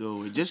the ad go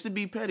away. Just to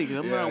be petty, cause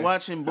I'm not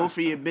watching both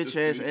of your bitch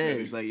ass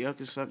ads. Like y'all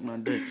can suck my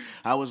dick.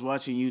 I was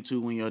watching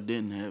YouTube when y'all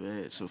didn't have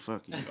ads, so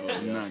fuck you.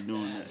 I'm not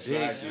doing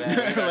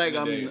that. Like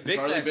I'm.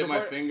 Charlie bit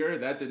my finger.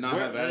 That did not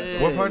have ads.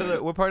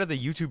 We're part of the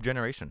YouTube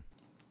generation.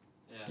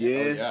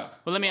 Yeah.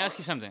 Well, let me ask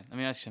you something.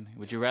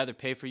 Would you rather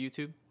pay for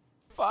YouTube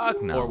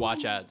Fuck no. or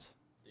watch ads?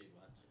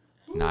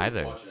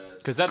 Neither.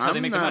 Because that's how they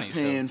I'm make not their money.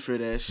 paying for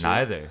that shit.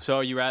 Neither.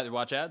 So you rather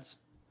watch ads?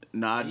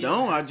 Nah, I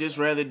don't. I just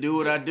rather do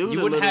what I do.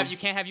 You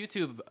can't have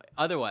YouTube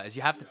otherwise.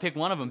 You have to pick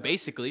one of them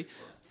basically.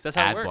 That's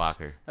how it Ad works.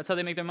 blocker. That's how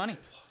they make their money.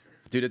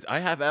 Dude, I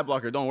have ad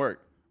blocker. Don't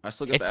work. I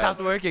still get It the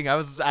stopped ads. working.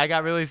 I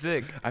got really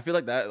sick. I feel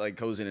like that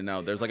goes in and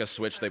out. There's like a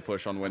switch they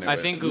push on when it. I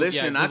think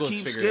Listen, yeah, I Google's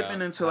keep figured out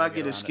skipping until how I to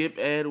get a around skip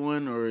ad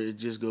one or it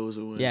just goes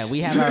away. Yeah, we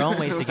have our own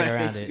ways to get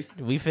around it.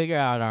 We figure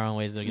out our own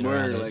ways to get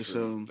around Word, it. like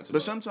so.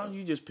 But sometimes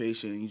you just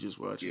patient and you just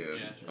watch it.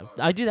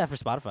 I do that for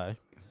Spotify.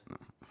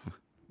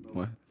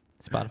 What?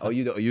 Spotify. Oh,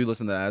 you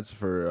listen to ads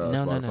for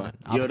no, Spotify?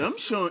 no. Yo,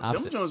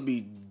 Opposite. them Jones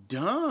be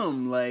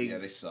dumb. Like,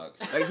 they suck.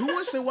 like who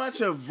wants to watch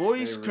a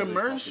voice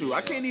commercial? I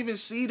can't even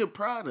see the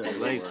product.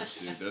 Like,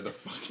 dude. They're the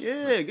fucking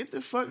yeah, get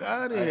the fuck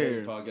out of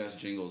here. podcast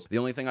jingles. The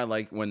only thing I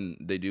like when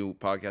they do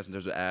podcasts in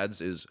terms of ads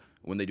is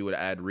when they do an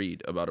ad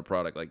read about a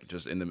product, like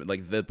just in the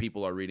like the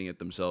people are reading it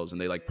themselves and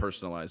they like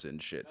personalize it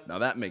and shit. Now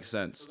that makes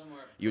sense.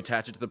 You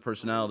attach it to the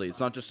personality. It's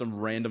not just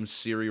some random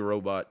Siri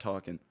robot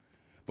talking.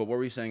 But what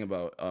were you saying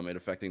about it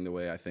affecting the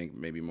way I think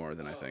maybe more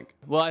than I think?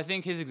 Well, I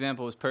think his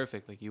example was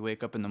perfect. Like you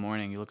wake up in the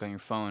morning, you look on your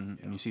phone,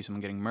 and you see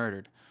someone getting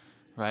murdered,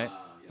 right?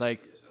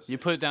 You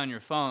put down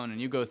your phone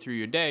and you go through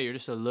your day. You're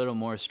just a little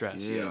more stressed,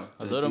 Yeah,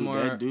 a little more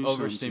that do something to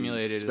you.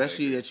 overstimulated.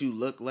 Especially that you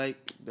look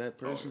like that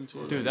person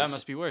too. Dude, that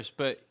must be worse.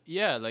 But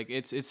yeah, like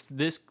it's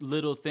this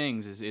little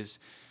things is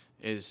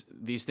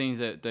these things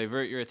that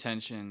divert your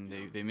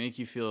attention. They make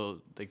you feel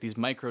like these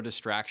micro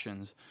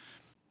distractions.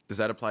 Does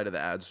that apply to the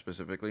ads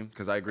specifically?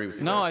 Because I agree with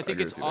you. No, there. I think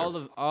agree it's with you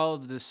there. all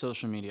of this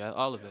social media,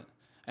 all of it.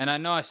 And I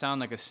know I sound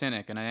like a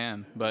cynic, and I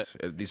am, but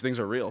These things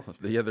are real.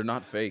 Yeah, they're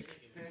not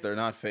fake. They're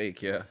not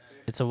fake. Yeah.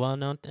 It's a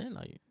well-known thing.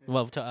 Like,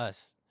 well, to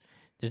us,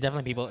 there's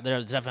definitely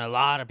a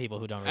lot of people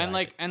who don't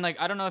realize and it.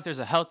 I don't know if there's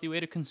a healthy way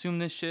to consume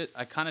this shit.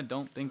 I kind of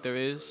don't think there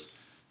is.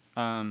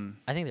 I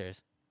think there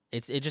is.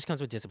 It just comes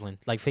with discipline.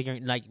 Like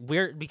figuring, like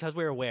because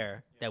we're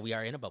aware that we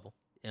are in a bubble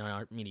in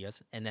our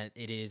medias and that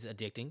it is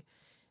addicting.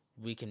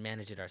 We can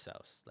manage it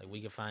ourselves. Like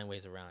we can find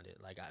ways around it.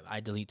 Like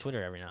I delete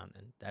Twitter every now and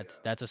then.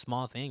 That's a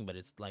small thing, but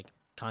it's like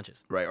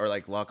conscious. Right. Or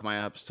like lock my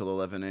apps till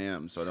 11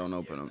 a.m. so I don't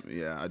open them.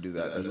 Yeah, I do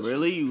that.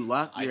 Really? You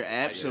lock your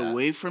apps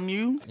away from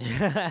you?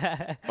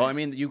 Oh, I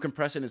mean, you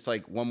compress it. It's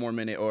like 1 more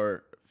minute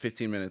or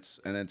 15 minutes,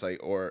 and then it's like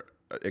or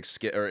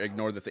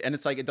ignore the thing. And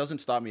it's like it doesn't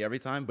stop me every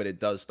time, but it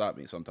does stop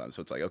me sometimes.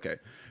 So it's like okay,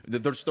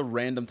 there's the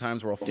random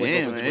times where I'll flick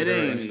Damn, open it Twitter or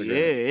ain't. Instagram.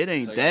 Yeah, it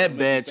ain't that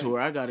bad to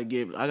where I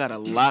gotta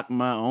lock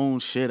my own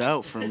shit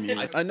out from you.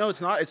 I know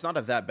it's not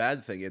a that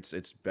bad thing. It's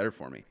better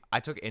for me. I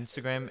took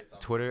Instagram,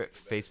 Twitter,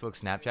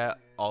 Facebook, Snapchat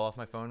all off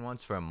my phone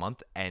once for a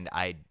month, and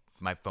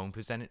my phone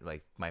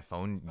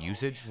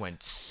usage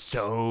went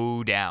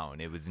so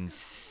down. It was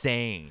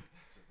insane.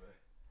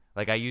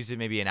 Like I used it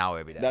maybe an hour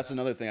every day. That's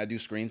another thing. I do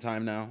screen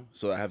time now,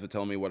 so I have to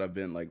tell me what I've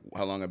been like,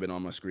 how long I've been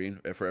on my screen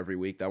for every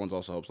week. That one's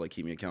also helps like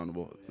keep me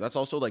accountable. That's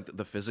also like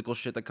the physical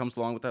shit that comes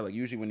along with that. Like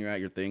usually when you're at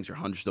your things, you're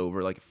hunched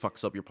over. Like it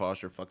fucks up your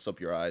posture, fucks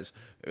up your eyes.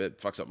 It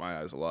fucks up my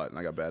eyes a lot, and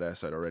I got bad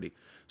eyesight already.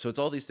 So it's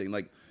all these things.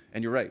 Like,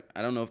 and you're right.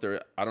 I don't know if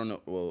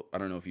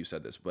you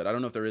said this, but I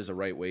don't know if there is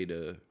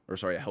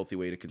a healthy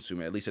way to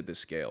consume it, at least at this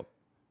scale.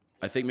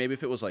 I think maybe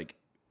if it was like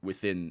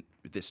within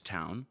this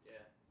town.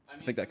 I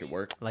think that could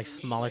work. Like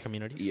smaller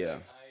communities. Yeah.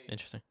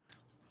 Interesting.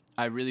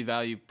 I really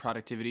value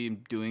productivity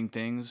and doing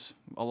things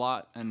a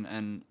lot,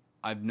 and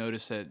I've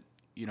noticed that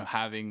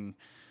having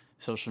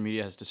social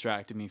media has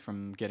distracted me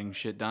from getting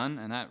shit done,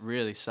 and that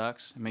really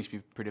sucks. It makes me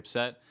pretty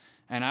upset.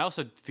 And I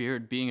also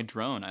feared being a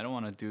drone. I don't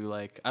want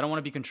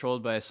to be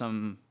controlled by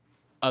some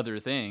other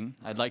thing.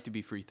 I'd like to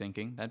be free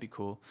thinking. That'd be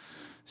cool.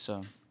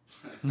 So.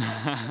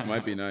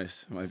 Might be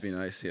nice.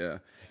 Yeah.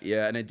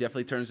 Yeah, and it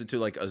definitely turns into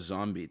like a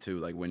zombie too.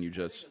 Like when you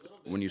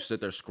sit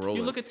there scrolling.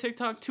 You look at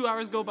TikTok, 2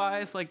 hours go by.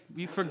 It's like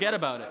you forget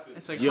about it.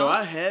 It's like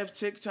I have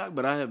TikTok,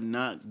 but I have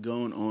not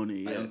gone on it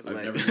yet. I've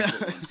Like, never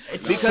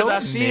because I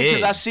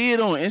see it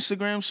on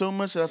Instagram so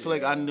much that I feel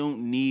like I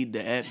don't need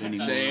the app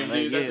anymore. Same, like,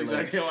 dude. That's yeah,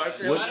 exactly how I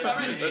feel.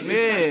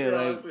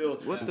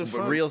 what the But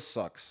fuck? Reels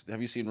sucks.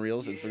 Have you seen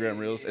Reels? Instagram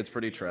Reels? It's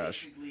pretty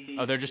trash.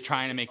 Oh, they're just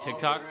trying to make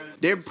TikTok?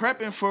 They're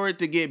prepping for it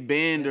to get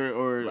banned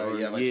or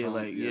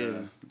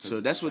yeah. So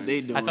that's what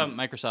they doing. I thought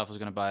Microsoft was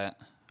going to buy it.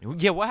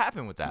 Yeah, what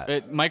happened with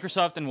that?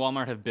 Microsoft and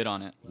Walmart have bid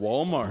on it.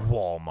 Walmart.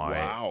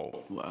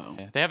 Walmart. Wow.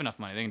 Yeah, they have enough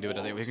money. They can do what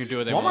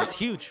they Walmart's want.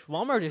 huge.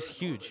 Walmart is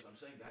huge.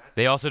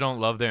 They also don't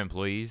love their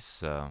employees,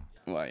 so.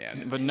 Well, yeah.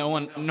 But no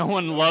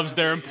one loves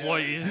their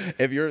employees.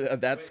 If you're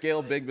at that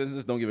scale, big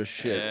business don't give a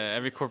shit.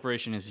 Every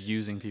corporation is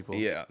using people.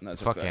 Yeah,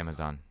 that's Fuck a fact.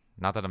 Amazon.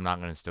 Not that I'm not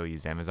going to still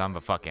use Amazon,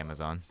 but fuck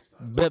Amazon.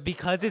 But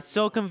because it's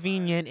so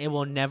convenient, it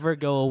will never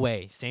go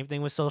away. Same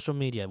thing with social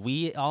media.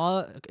 We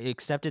all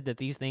accepted that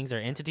these things are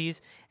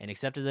entities and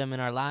accepted them in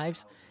our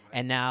lives,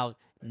 and now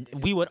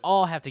we would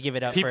all have to give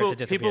it up for it to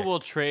disappear. People will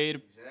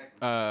trade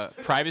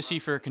privacy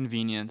for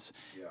convenience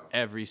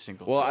every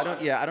single Well,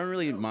 time. I don't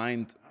really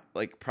mind.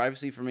 Like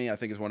privacy for me, I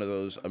think is one of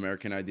those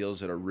American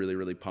ideals that are really,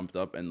 really pumped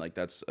up, and like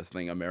that's a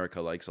thing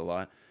America likes a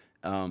lot.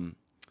 I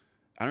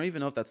don't even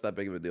know if that's that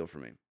big of a deal for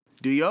me.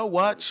 Do y'all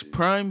watch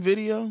Prime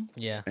Video?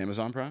 Yeah,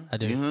 Amazon Prime? I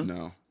do. Yeah.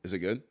 No. Is it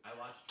good?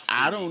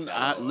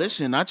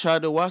 Listen, I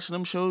tried to watch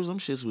them shows. Them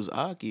shits was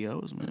aki.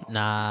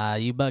 Nah,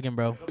 you bugging,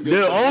 bro.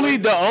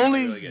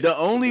 The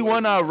only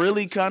one I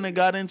really kind of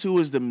got into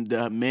was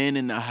the Man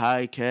in the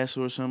High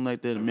Castle or something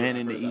like that. The Man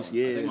in the East.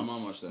 Yeah. I think my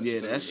mom watched that. Yeah,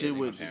 that shit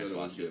was.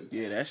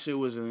 Yeah, that shit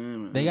was.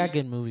 They got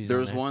good movies. There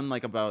on was there. one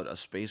like about a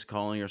space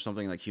colony or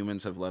something. Like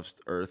humans have left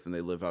Earth and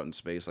they live out in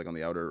space, like on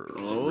the outer.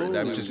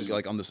 That was just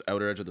like on this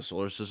outer edge of the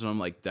solar system. I'm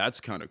like,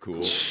 that's kind of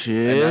cool.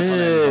 Shit. And that's on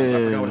Amazon.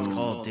 I forgot what it's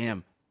called.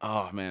 Damn.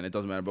 Oh man, it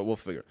doesn't matter, but we'll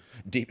figure.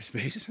 Deep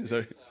Space.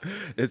 Sorry,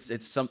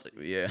 it's something.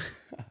 Yeah,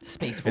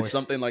 Space Force. it's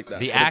something like that.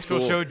 The But it's actual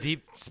cool. show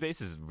Deep Space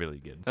is really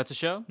good. That's a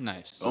show?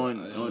 Nice. On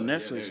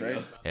Netflix,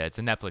 right? Yeah, it's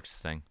a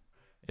Netflix thing.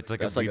 It's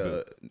like That's a like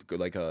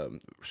reboot. a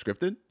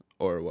scripted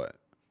or what?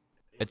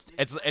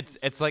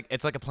 It's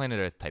like a Planet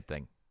Earth type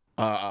thing.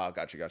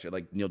 Gotcha.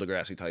 Like Neil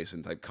deGrasse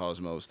Tyson type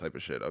Cosmos type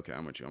of shit. Okay,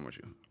 I'm with you.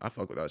 I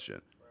fuck with that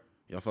shit.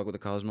 Y'all fuck with the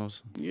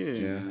Cosmos?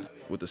 Yeah.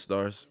 With the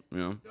stars, you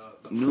know?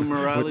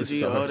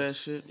 Numerology, all stars. that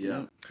shit.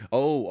 Yeah.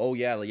 Oh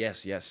yeah,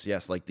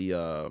 yes. Like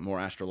the more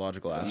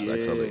astrological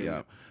aspects of it.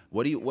 Yeah.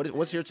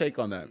 What's your take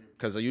on that?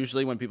 Because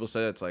usually when people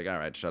say it, it's like, all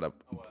right, shut up.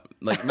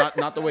 Like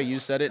not the way you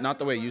said it,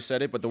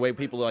 but the way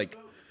people like,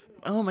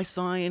 oh, my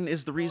sign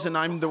is the reason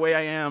I'm the way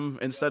I am,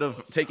 instead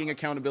of taking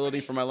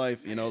accountability for my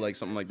life, like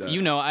something like that.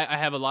 I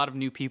have a lot of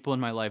new people in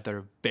my life that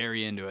are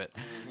very into it.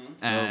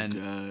 And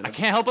God. I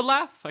can't help but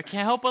laugh. I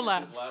can't help but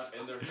laugh. Laugh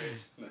in their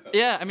face.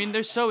 Yeah, I mean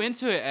they're so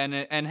into it,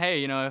 and hey,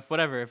 you know,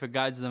 if it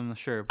guides them,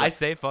 sure. But I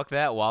say fuck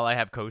that while I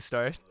have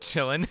co-star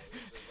chilling.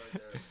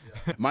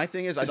 My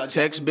thing is, I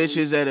Text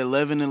bitches at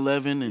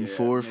 1111 and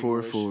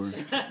 444.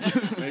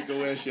 Make a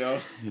wish, yo.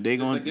 They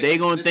gonna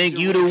think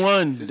you the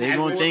one. They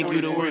gonna think you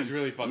the one.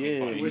 really fucking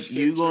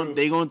Yeah,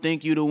 they gonna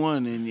think you the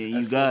one, and yeah,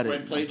 you got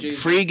it.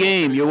 Free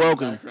game, you're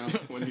welcome.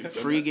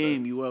 Free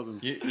game, you welcome.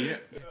 Yeah.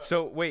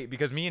 So wait,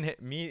 because me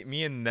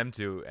and them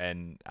two,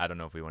 and I don't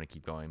know if we want to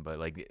keep going, but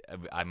like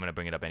I'm gonna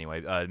bring it up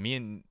anyway. Me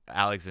and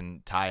Alex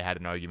and Ty had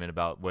an argument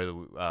about whether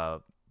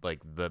like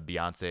the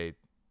Beyonce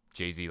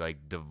Jay-Z like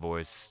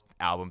divorce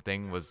album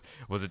thing was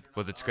it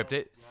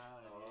scripted?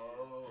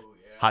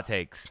 Hot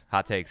takes.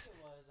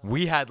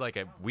 We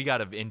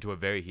got into a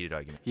very heated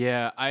argument.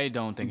 yeah, I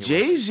don't think it was.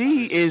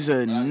 Jay-Z is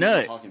a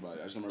nut. Talking about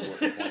it. I just don't remember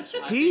what the points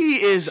were. He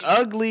is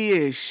ugly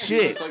as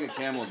shit. It's like a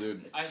camel,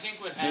 dude. I think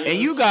what happened. And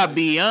you got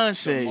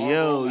Beyonce,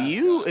 yo.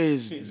 You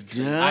is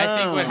dumb. I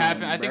think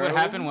what bro.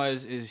 happened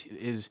was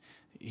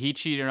he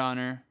cheated on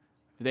her.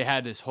 They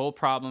had this whole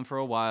problem for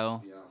a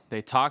while. Yeah.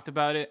 They talked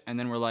about it, and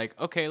then we're like,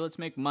 okay, let's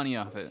make money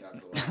off it.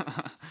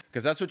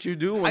 Because that's what you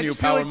do when you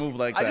just feel power like- move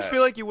like that. I just feel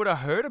like you would have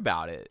heard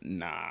about it.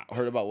 Nah.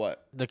 Heard about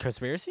what? The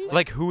conspiracies?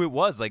 Like who it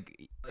was. Like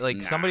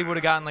somebody would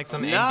have gotten like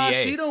some Nah, NDA.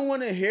 she don't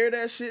want to hear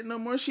that shit no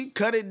more. She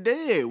cut it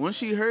dead. When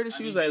she heard it,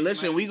 she was like,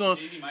 "Listen, we gonna,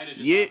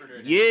 yeah,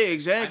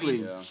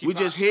 exactly. We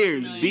just here.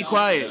 Be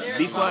quiet.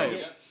 Be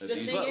quiet."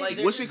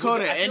 What's it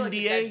called? An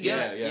NDA?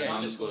 Yeah.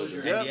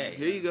 Non-disclosure. Yeah.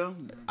 Here you go.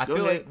 I Go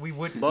feel ahead. like we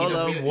would Ball either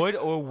out. we would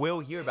or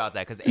will hear about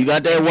that because You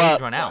got that WAP.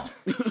 run out.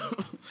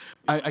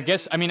 I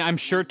guess. I mean, I'm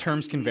sure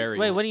terms can vary.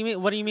 Wait, what do you mean?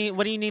 What do you mean?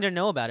 What do you need to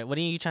know about it? What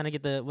are you trying to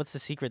get what's the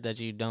secret that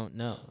you don't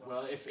know?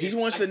 He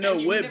wants to know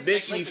what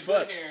bitch he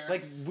fucked.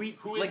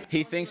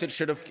 He thinks it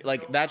should have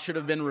that should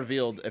have been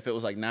revealed if it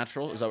was like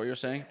natural. Is that what you're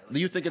saying?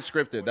 You think it's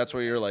scripted? That's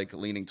where you're like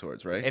leaning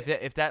towards, right?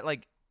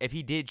 If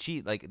he did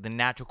cheat, like the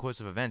natural course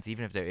of events,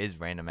 even if there is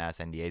random ass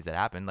NDAs that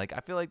happen, like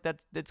I feel like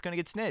that's gonna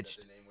get snitched.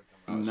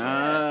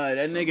 Nah,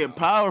 that nigga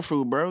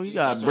powerful, bro. He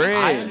got I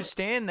bread.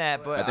 understand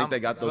that, but I think they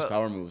got those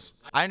power moves.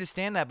 I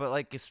understand that, but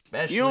like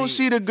especially You don't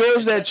see the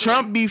girls that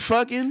Trump be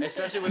fucking.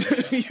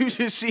 You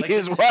just see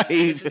his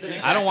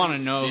wife. I don't want to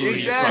know. who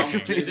he's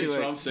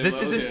from.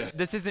 Exactly.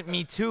 this isn't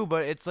me too,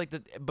 but it's like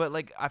but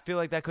like I feel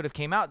like that could have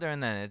came out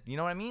during then. You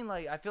know what I mean?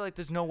 Like I feel like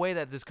there's no way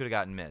that this could have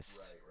gotten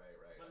missed.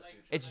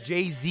 It's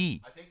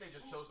Jay-Z. I think they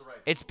just chose the right.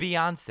 It's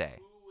Beyonce.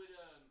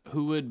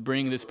 Who would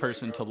bring this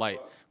person to light?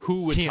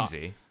 Who would talk?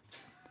 TMZ.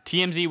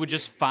 TMZ would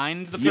just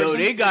find the person. Yo,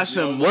 they got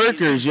some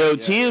workers. Yo,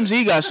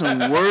 TMZ got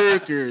some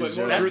workers.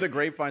 But yo. through the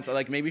grapevine, so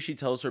like maybe she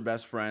tells her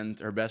best friend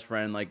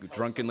like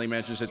drunkenly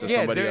mentions it to Yeah,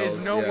 somebody there else.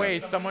 is no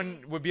way someone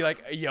would be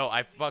like, "Yo,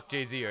 I fucked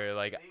Jay-Z," or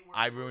like,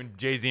 "I ruined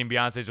Jay-Z and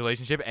Beyonce's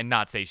relationship," and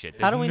not say shit.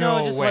 How do we know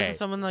it just way. wasn't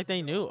someone like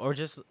they knew, or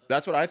just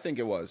That's what I think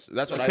it was.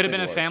 That's what I could have think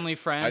been it a was. family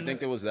friend. I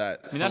think it was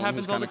that. mean, that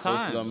happens all the Close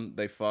to time. them,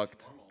 they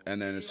fucked, and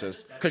then it's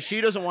just because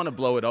she doesn't want to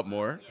blow it up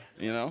more,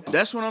 you know.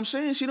 That's what I'm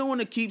saying. She don't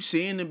want to keep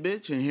seeing the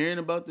bitch and hearing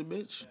about the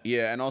bitch.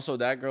 Yeah, and also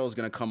that girl is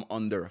gonna come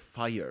under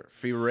fire,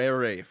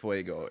 Ferrere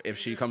fuego, if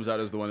she comes out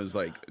as the one who's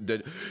like,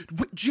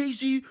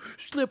 Jay-Z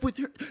slept with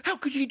her. How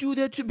could he do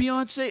that to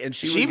Beyonce? And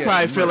she would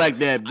probably get feel murked. like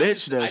that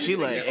bitch though. She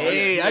like,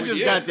 hey, I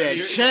just got that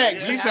check.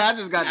 She said, I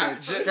just got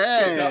that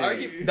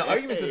check. The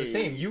arguments are the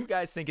same. You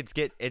guys think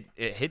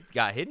it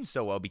got hidden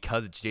so well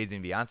because it's Jay-Z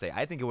and Beyonce.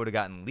 I think it would have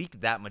gotten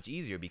leaked that much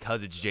easier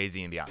because it's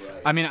Jay-Z and Beyonce.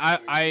 I mean,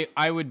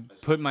 I would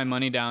put my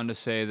money down to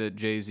say that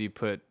Jay-Z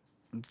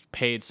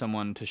paid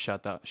someone to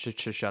shut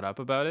up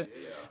about it,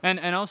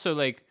 and also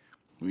like.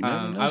 We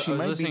never know. I She was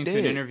might be listening to an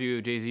dead. interview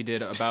Jay-Z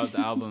did about the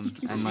album,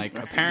 and like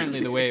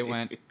apparently the way it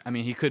went. I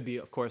mean, he could be,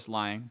 of course,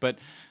 lying, but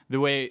the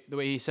way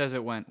he says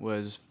it went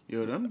was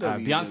Yo, them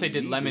Beyonce WWE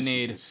did bitches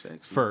Lemonade is sexy.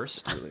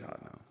 first, Really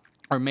hot now.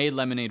 or made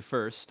Lemonade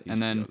first,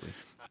 and then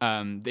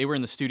they were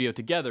in the studio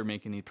together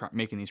making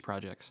these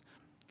projects.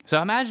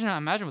 So imagine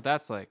what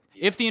that's like.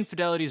 If the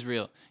infidelity is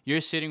real,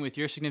 you're sitting with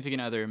your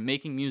significant other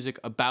making music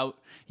about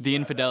the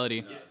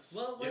infidelity.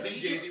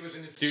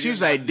 She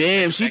was like,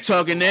 damn, she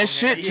talking that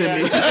shit to me.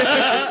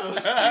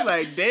 She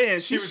like,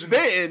 damn, she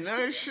spitting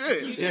that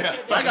shit. Yeah.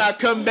 I gotta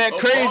come back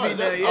crazy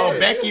now. Yeah. Oh,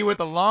 Becky with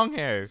the long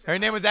hair. Her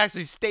name was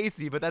actually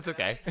Stacy, but that's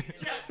okay.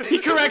 He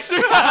corrects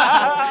her.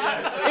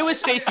 It was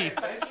Stacy.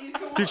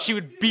 Dude, she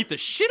would beat the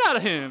shit out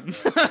of him.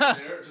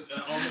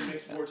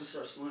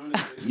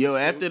 Yo,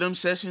 after them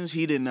sessions,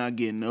 he did not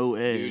get no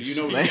edge. you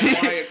know he Like, got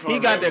quiet he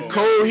got the Carmelo.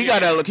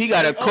 cold. He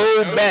got a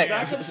cold back.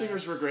 Backup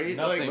singers were great.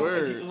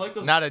 Word.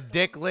 Not a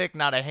dick lick,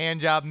 not a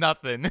hand job,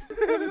 nothing.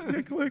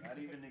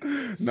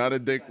 Not a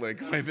dick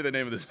lick. Might be the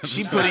name of this.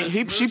 She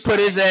put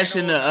his ass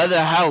in the other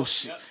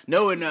house.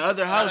 No, in the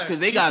other house because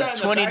they got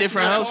 20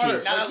 different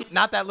houses.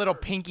 Not that little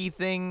pinky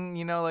thing,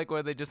 you know, like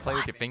where they just play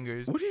with your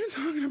fingers. What are you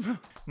talking about?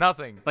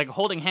 Nothing. Like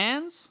holding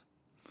hands?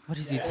 what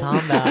is he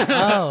talking about?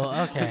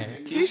 Oh,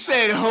 okay. He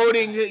said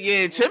holding,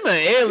 yeah, Tim an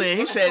alien.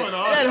 He said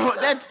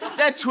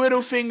that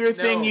twiddle finger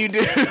thing you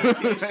do.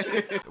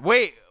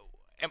 Wait.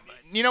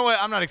 You know what?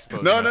 I'm not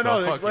exposing No.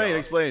 myself. Fuck y'all.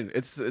 Explain.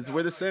 It's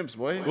we're the Simps,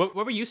 boy. What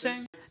were you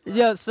saying?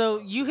 Yeah, so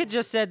you had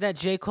just said that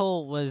J.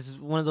 Cole was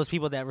one of those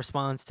people that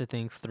responds to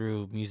things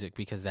through music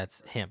because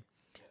that's him.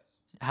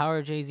 How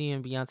are Jay-Z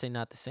and Beyonce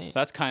not the same?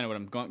 That's kind of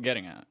what I'm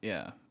getting at.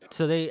 Yeah.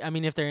 So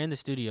if they're in the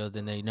studios,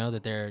 then they know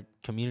that they're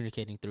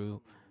communicating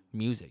through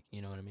music.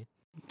 You know what I mean?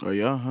 Are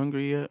y'all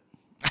hungry yet?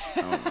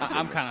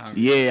 I'm kind of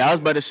hungry. Yeah, I was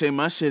about to say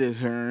my shit is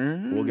her.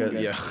 We'll get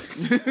we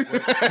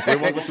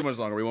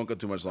won't go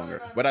too much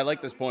longer. But I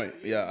like this point.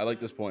 Yeah, I like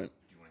this point.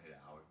 Do you want to hit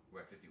an hour?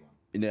 We're at 51.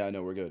 Yeah, I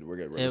know we're good.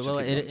 Yeah, Let's well,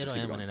 just keep going. it'll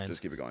end when it ends.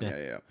 Just keep it going. Yeah.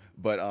 Yeah.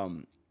 But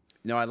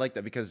no, I like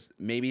that because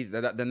maybe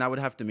then that would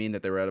have to mean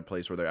that they were at a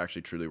place where they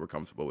actually truly were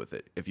comfortable with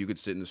it. If you could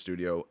sit in the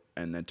studio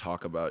and then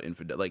talk about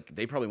infidel, like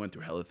they probably went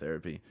through hella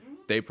therapy.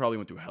 They probably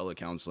went through hella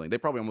counseling. They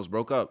probably almost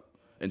broke up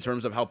in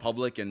terms of how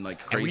public and like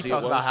crazy And we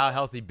talk it was. about how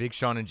healthy Big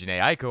Sean and Janae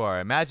Aiko are.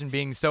 Imagine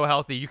being so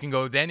healthy you can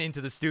go then into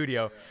the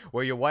studio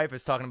where your wife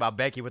is talking about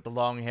Becky with the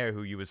long hair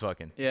who you was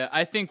fucking. Yeah,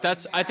 I think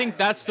that's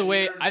the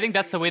way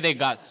they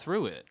got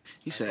through it.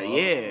 He said,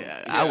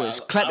 "Yeah, I was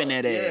clapping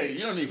that ass." Yeah, you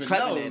don't even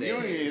clapping know. That You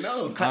don't ass. even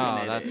know.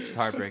 Clapping Oh, that that's ass.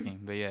 heartbreaking.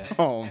 But yeah.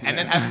 Oh, And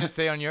then having to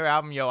say on your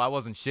album, yo, I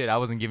wasn't shit. I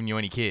wasn't giving you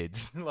any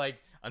kids. Like,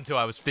 until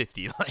I was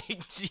 50.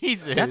 Like,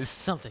 Jesus. That's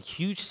something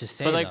huge to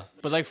say,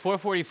 But like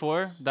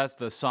 444, that's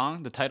the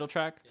song, the title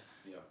track.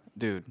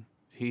 Dude,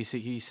 he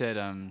said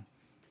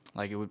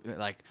like it would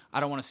like I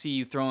don't want to see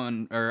you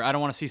throwing or I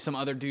don't want to see some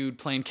other dude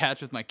playing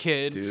catch with my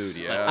kid. dude,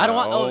 yeah. I don't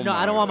want.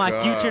 I don't want my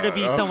God. future to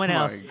be Oh someone my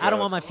else. I don't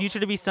God. want my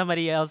future to be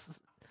somebody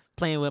else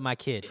playing with my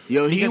kid.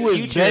 Yo, he Because was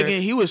Future-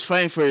 begging. He was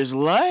fighting for his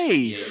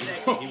life.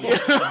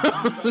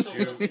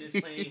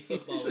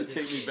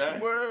 Take me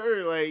back.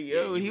 Word, like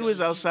yo, he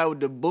was outside with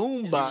the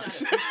boom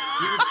box.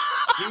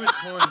 He was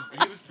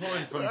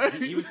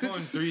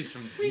pulling threes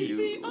from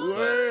deep.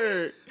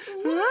 Word.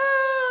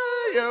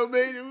 Yo,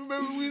 man,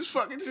 remember we was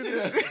fucking to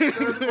this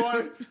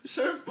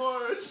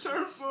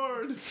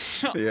surfboard.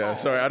 Yeah,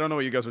 sorry, I don't know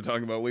what you guys were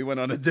talking about. We went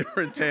on a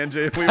different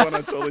tangent. We went on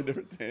a totally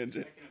different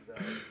tangent.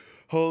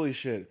 Holy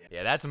shit.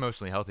 Yeah, that's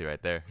emotionally healthy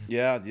right there.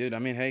 Yeah, dude. I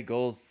mean, hey,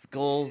 goals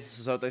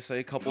is what they say.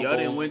 A couple Y'all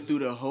goals. done went through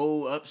the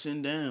whole ups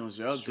and downs.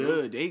 Y'all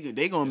good.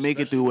 They gonna make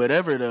it through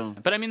whatever though.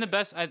 But I mean,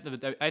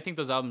 I think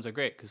those albums are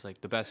great because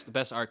like the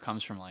best art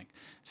comes from like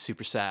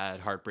super sad,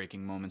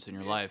 heartbreaking moments in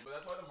your life.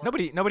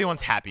 Nobody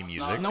wants happy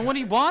music.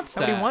 Nobody wants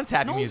that. Nobody wants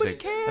happy Nobody music.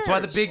 Cares. That's why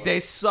the big day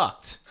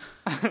sucked.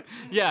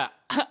 Yeah,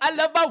 I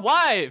love my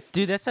wife.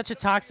 Dude, that's such a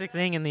toxic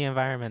thing in the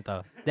environment,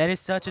 though. That is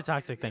such a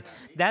toxic thing.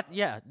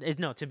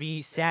 To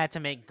be sad to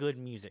make good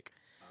music.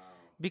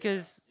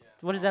 Because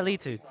what does that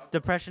lead to?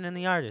 Depression in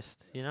the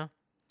artist, you know?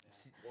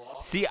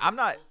 See,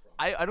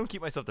 I don't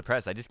keep myself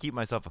depressed. I just keep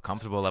myself a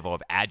comfortable level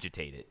of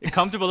agitated.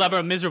 Comfortable level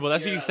of miserable.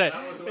 That's what you said.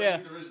 Yeah.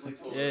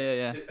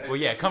 Yeah. Well,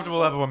 yeah, comfortable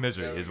level of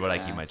misery is what I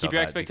keep myself Keep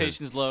your at, because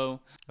expectations low.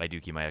 I do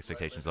keep my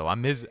expectations low.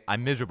 I'm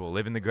miserable,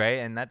 live in the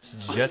gray, and that's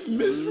just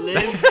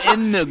Live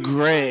in the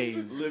gray.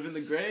 Live in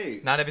the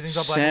grave. not everything's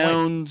all black and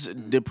white. Sounds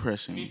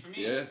depressing.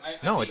 Yeah.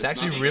 No, it's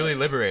actually really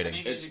liberating.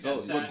 It's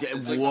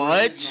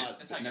What?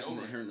 It's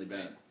inherently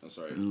bad. I'm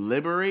sorry.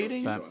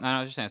 Liberating? But I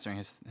was just answering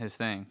his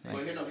thing.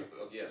 Like,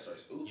 Yeah, sorry.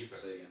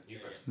 Oops, say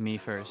again. me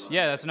first.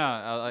 Yeah, that's no.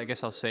 I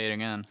guess I'll say it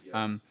again.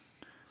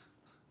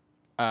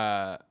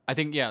 I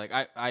think like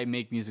I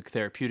make music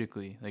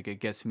therapeutically. Like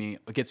it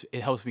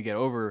helps me get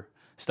over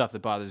stuff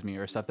that bothers me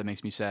or stuff that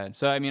makes me sad.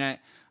 So I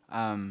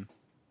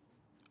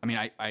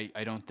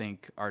don't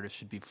think artists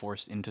should be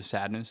forced into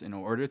sadness in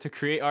order to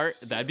create art.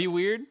 That'd be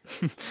weird.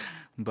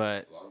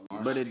 But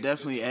it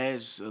definitely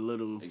adds a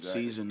little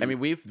season. I mean,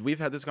 we've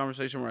had this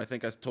conversation where I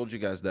think I told you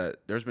guys that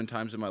there's been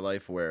times in my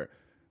life where,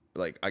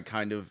 like, I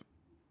kind of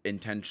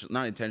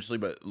not intentionally,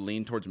 but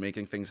lean towards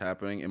making things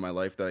happening in my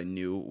life that I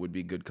knew would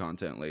be good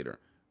content later.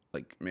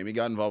 Like, maybe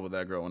got involved with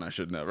that girl when I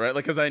shouldn't have, right?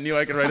 Like, because I knew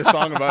I could write a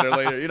song about her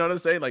later. You know what I'm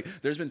saying? Like,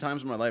 there's been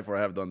times in my life where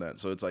I have done that.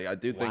 So it's like, I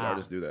do think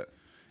artists do that.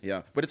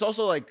 Yeah. But it's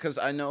also like, because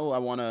I know I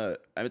want to,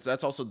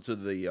 that's also to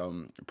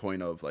the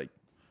point of like,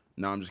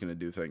 now I'm just going to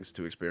do things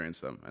to experience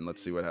them and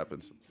let's see what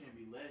happens.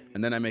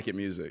 And then I make it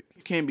music.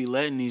 You can't be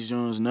letting these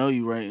Jones know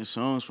you writing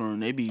songs for them.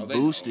 They be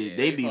boosted.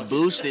 They be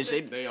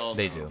boosted.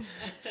 They do.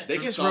 They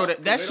just wrote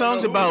it. That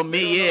song's about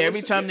me. Yeah,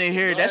 every time they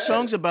hear it, that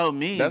song's about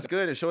me. That's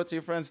good. And show it to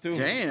your friends too.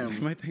 Damn.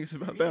 You might think it's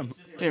about them.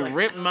 They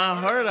ripped my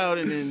heart out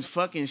and then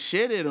fucking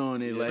shitted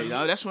on it. Like,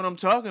 oh, that's what I'm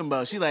talking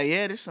about. She like,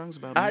 yeah, this song's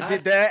about me. I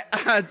did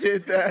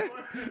that.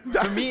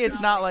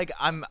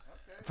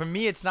 For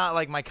me, it's not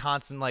like my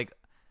constant like.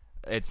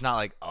 It's not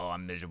like, oh,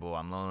 I'm miserable,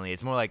 I'm lonely.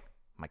 It's more like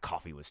my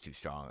coffee was too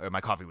strong or my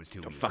coffee was too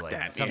weak. fuck like,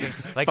 that, something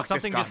man. like Fuck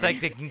something this just like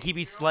coffee. that can keep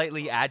me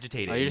slightly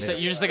agitated.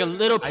 you're just like a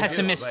little I do,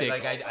 pessimistic.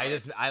 but, like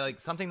I like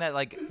something that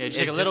like just is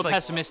like a little like,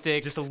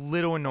 pessimistic. just a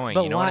little annoying.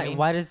 But you know why? what I mean?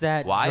 Why does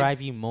that Why?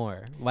 drive you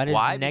more? Why does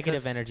Why?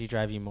 negative Because- energy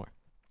drive you more?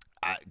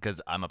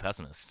 Because I'm a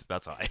pessimist.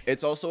 That's why.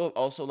 It's also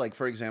like,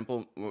 for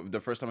example, the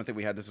first time I think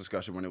we had this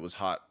discussion when it was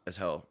hot as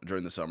hell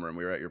during the summer and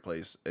we were at your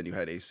place and you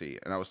had AC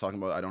and I was talking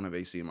about I don't have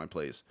AC in my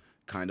place,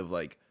 kind of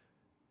like,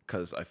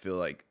 because I feel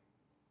like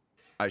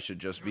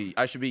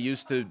I should be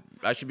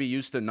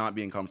used to not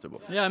being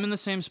comfortable. Yeah, I'm in the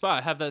same spot.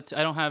 I have that.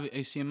 I don't have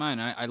AC in mine.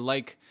 I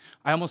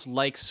almost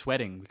like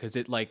sweating because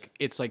it's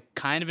like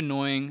kind of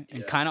annoying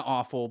and kind of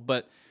awful,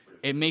 but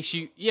it makes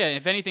you,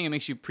 if anything, it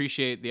makes you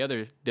appreciate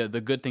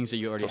the good things that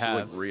you already It's also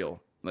have. like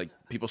real. Like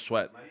people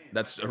sweat.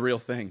 That's a real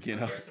thing, you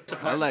know.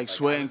 I like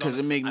sweating because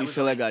it make me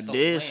feel like I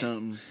did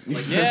something.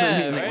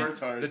 Yeah,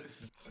 right?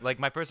 Like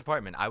my first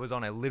apartment, I was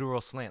on a literal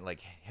slant. Like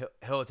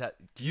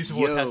Yusuf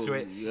will attest to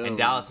it, and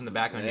Dallas in the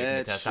background here can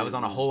attest. I was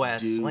on a whole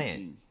ass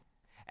slant,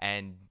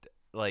 and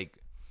like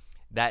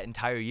that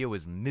entire year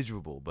was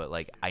miserable. But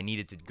like I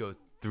needed to go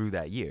through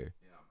that year.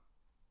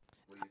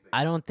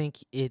 I don't think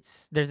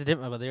there's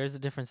a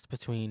difference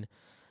between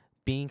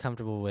being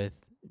comfortable with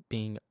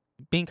being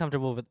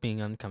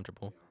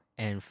uncomfortable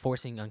and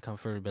forcing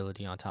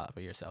uncomfortability on top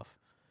of yourself.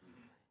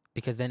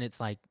 Because then it's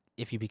like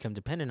if you become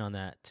dependent on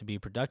that to be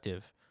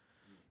productive,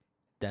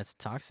 that's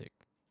toxic.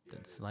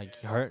 It's like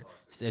hurt.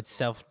 It's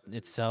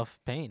self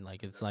pain.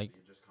 Like it's like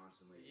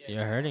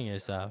you're hurting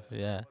yourself.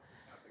 Yeah.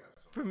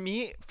 For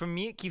me,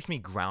 it keeps me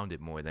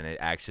grounded more than it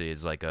actually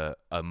is like a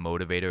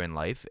motivator in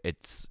life.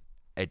 It's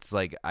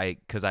like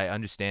because I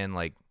understand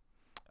like,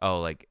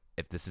 oh, like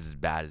if this is as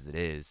bad as it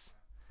is,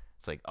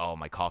 it's like, oh,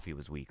 my coffee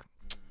was weak.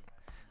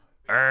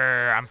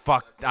 I'm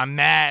fucked. I'm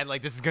mad.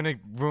 Like this is gonna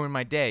ruin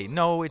my day.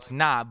 No, it's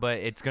not, but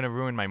it's gonna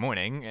ruin my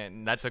morning,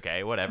 and that's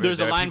okay. Whatever. There's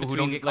a line people who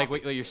don't between get like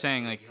coffee. what you're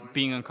saying, like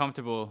being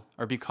uncomfortable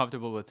or be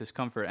comfortable with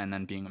discomfort, and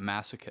then being a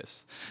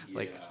masochist.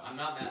 Like I'm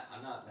not mad.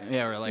 I'm not mad.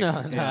 yeah, or like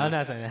No, yeah. I'm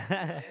not saying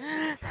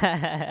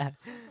that.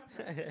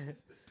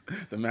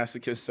 The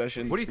masochist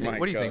sessions. What do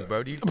you think,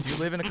 bro? Do you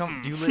live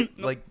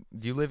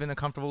in a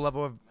comfortable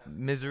level of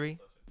misery?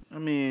 I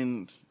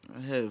mean,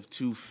 I have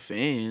 2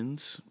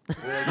 fans.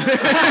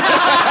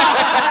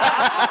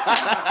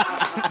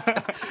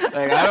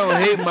 Like I don't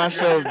hate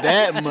myself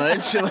that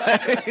much.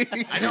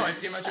 Like I know. I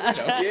see him out your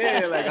window.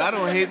 yeah, like I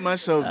don't hate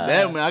myself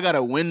that much. I got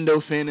a window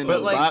fan in the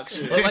box.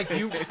 But like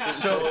you,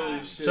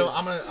 so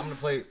I'm gonna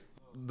play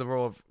the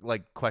role of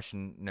like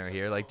questioner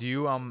here. Like, do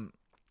you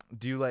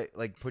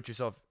like put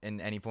yourself in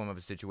any form of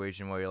a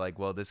situation where you're like,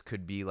 well, this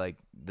could be like,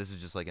 this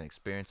is just like an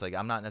experience. Like,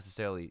 I'm not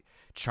necessarily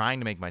trying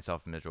to make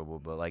myself miserable,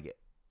 but like,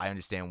 I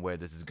understand where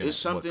this is going. It's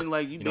something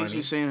like you know what I basically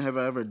mean? saying, have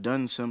I ever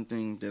done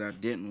something that I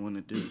didn't want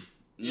to do?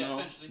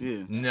 Yeah,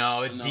 Yeah.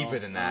 No, it's deeper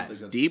than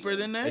that. Deeper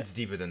than that? It's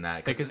deeper than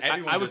that. Because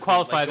everyone I would just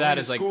qualify going that to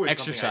as like school is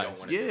something I don't exercise.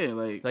 wanna do. Yeah,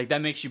 like Like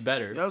that makes you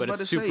better, I was but about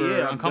to it's say, super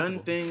yeah, I've uncomfortable.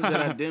 done things that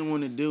I didn't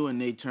want to do,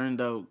 and they turned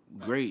out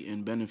great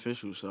and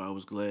beneficial. So I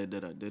was glad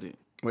that I did it.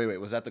 Wait,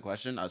 was that the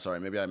question? I'm sorry,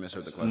 maybe I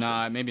misheard the question.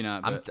 Nah, maybe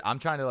not. But I'm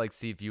trying to like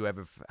see if you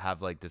ever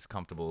have like this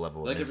comfortable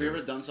level. Like, of have you misery.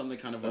 ever done something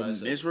kind of what I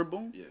said?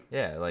 Miserable?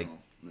 Yeah, like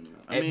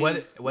I mean,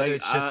 whether like,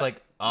 it's just like,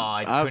 oh,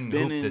 I I've couldn't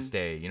been hoop in- this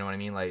day. You know what I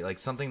mean? Like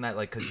something that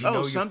like because you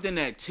know something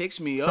that ticks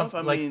me some, off.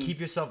 I like mean, keep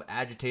yourself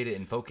agitated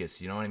and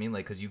focused. You know what I mean?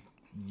 Like because you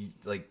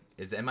like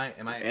am I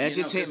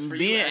agitated.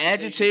 Being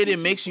agitated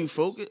makes you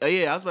focus.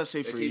 Yeah, I was about to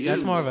say for you.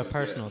 That's more of a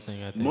personal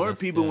thing, I think. More That's-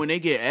 people yeah. when they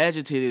get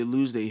agitated, they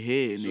lose their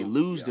head and they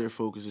lose their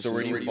focus. It's So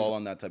where just do you like- fall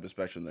on that type of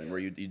spectrum then? Where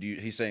you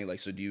he's saying like,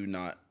 so do you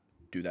not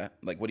do that?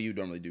 Like, what do you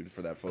normally do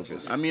for that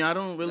focus? I mean, I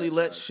don't really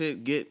let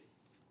shit get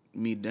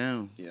me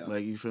down. Yeah.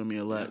 Like you feel me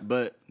a lot,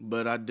 but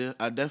I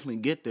definitely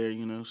get there.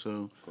 You know,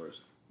 so. Of course.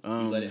 You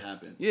let it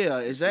happen. Yeah,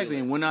 exactly.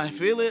 And when I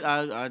feel it,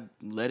 I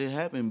let it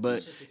happen.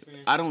 But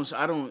I don't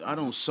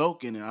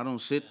soak in it. I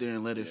don't sit there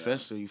and let it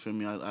fester. You feel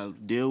me? I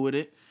deal with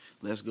it.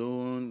 Let's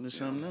go on to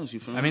something else. You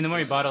feel me? I mean, the more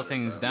you bottle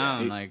things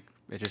down, like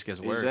it just gets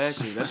worse.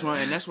 Exactly.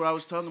 That's what I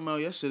was talking about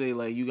yesterday.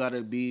 Like you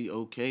gotta be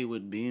okay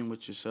with being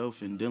with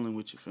yourself and dealing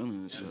with your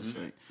feelings and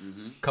stuff.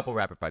 Like couple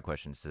rapid fire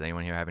questions? Does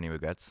anyone here have any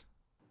regrets?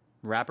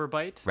 Rapper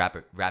bite?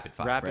 Rapid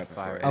fire. Rapid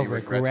fire. Oh, Any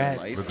regrets in regrets.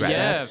 life? Regrets.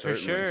 Yeah, for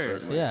Certainly, sure.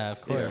 certainly. Yeah,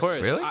 of course. Of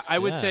course. Really? I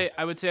would Yeah. say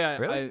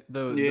Really?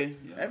 yeah,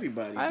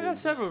 everybody. I do. have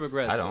several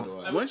regrets. I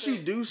don't. Once you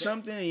do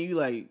something and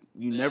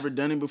you never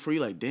done it before,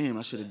 you're like, damn,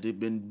 I should have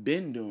been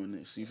doing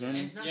this. You feel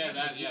me?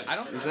 I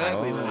don't.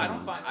 Exactly. like-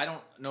 I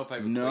don't know if I.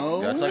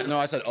 No. That's like, no,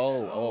 I said,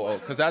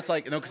 because that's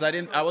like, no, because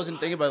I wasn't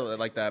thinking about it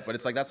like that, but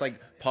it's like, that's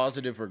like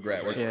positive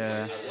regret. Where-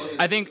 Yeah.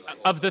 I think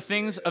of the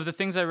things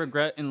I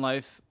regret in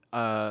life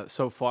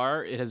so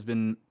far, it has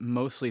been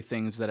mostly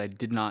things that I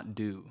did not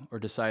do or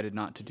decided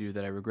not to do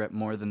that I regret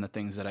more than the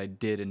things that I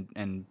did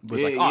and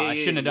was like, oh, I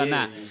shouldn't have done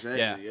that. Exactly.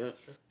 Yeah. Yeah.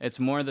 It's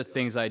more the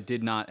things I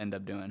did not end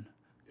up doing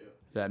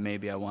that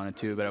maybe I wanted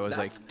to, but I was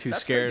like too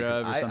scared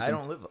of or something.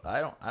 I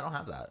don't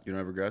have that. You don't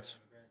have regrets?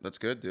 That's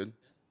good, dude.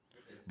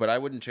 But I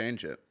wouldn't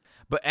change it.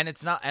 But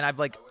it's not, and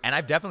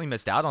I've definitely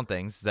missed out on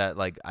things that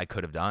like I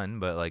could have done,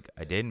 but like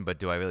I didn't. But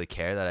do I really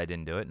care that I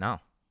didn't do it?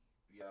 No.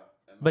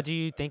 But do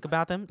you think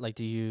about them? Like,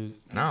 do you?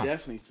 No.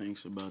 Definitely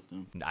thinks about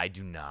them. I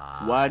do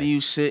not. Why do you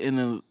sit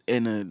in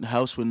a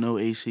house with no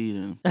AC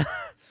then?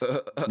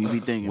 You be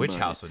thinking Which about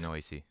house with no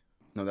AC?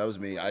 No, that was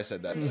me. I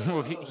said that.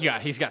 Well,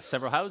 he's got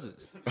several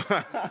houses.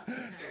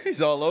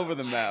 He's all over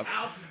the map.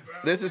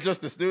 This is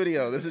just the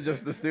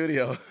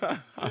studio.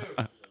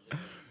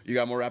 You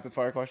got more rapid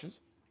fire questions?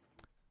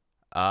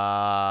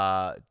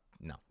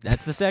 No.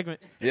 That's the segment.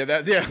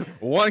 Yeah.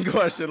 One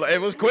question. It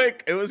was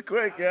quick.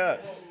 Yeah.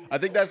 I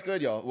think that's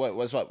good, y'all.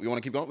 What's up? You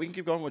want to keep going? We can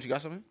keep going. What, you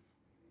got something?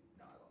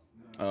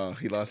 Oh,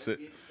 he lost it.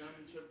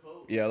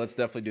 Yeah, let's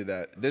definitely do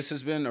that. This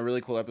has been a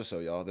really cool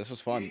episode, y'all. This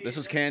was fun. This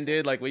was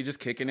candid. Like, we just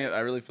kicking it. I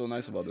really feel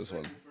nice about this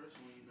one.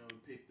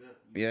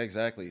 Yeah,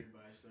 exactly.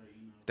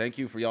 Thank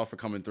you for y'all for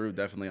coming through.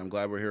 Definitely. I'm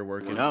glad we're here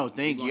working. No,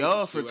 thank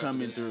y'all for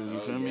coming through.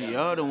 You feel me?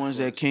 Y'all the ones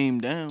that came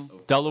down.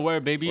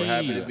 Delaware, baby. We're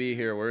happy to be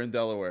here. We're in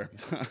Delaware.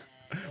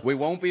 We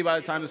won't be by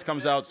the time this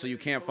comes out, so you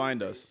can't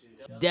find us.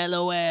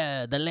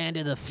 Delaware, the land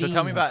of the So fiends.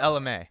 tell me about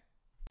LMA.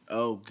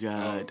 Oh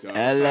God,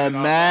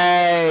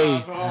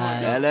 LMA,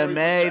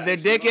 LMA, the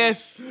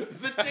dicketh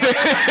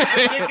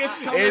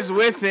is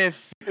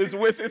witheth. Is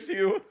with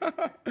you.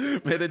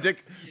 May the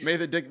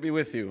dick be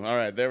with you. All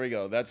right, there we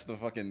go. That's the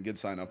fucking good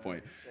sign up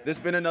point. This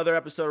has been another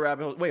episode of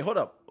Rabbit Hole. Wait, hold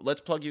up.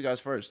 Let's plug you guys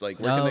first. Like,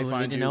 where can they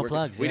find you? No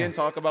plugs. We didn't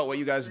talk about what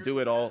you guys do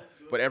at all,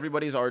 but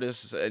everybody's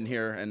artists in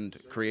here and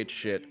creates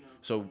shit.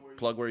 So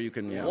plug where you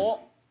can. Yeah.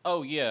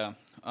 Oh yeah.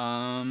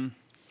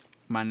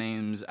 My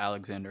name's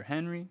Alexandre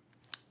Henri.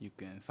 You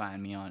can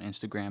find me on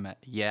Instagram at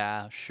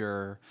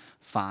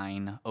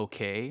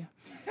okay.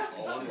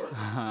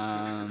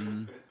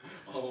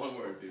 All one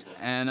word, people.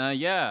 And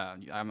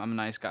I'm a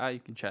nice guy. You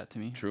can chat to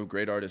me. True,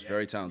 great artist,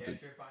 very talented.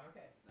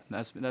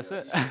 That's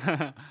it.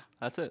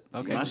 That's it.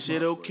 Okay. My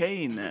shit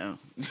okay now.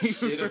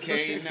 Shit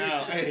okay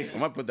now. Hey, I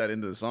might put that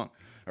into the song,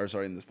 or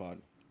sorry, in this pod.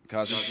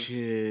 Kaze.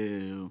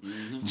 Chill.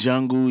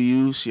 Jungle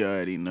Use, you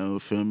already know.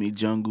 Feel me?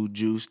 Jungle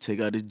Juice.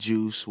 Take out the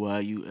juice.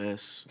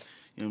 YUS.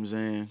 You know what I'm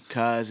saying?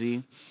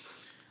 Kaze.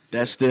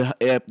 That's the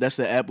app. That's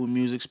the Apple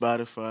Music,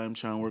 Spotify. I'm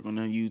trying to work on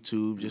that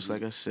YouTube, just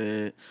like I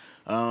said.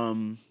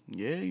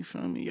 Yeah, you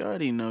feel me? You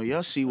already know.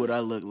 Y'all see what I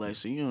look like,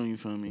 so you know, you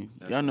feel me?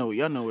 Y'all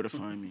know where to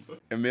find me.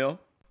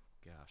 Emil.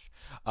 Gosh.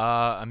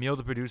 Emil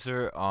the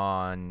producer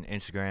on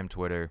Instagram,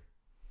 Twitter.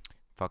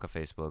 Fuck a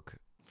Facebook.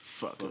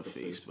 Fuck a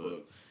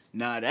Facebook.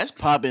 Nah, that's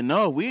popping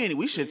off.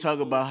 We should talk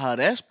about how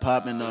that's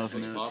popping off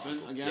now. Popping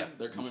again? Yeah.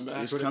 They're coming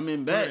back. It's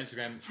coming back.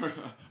 Instagram.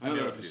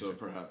 Another episode,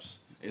 perhaps.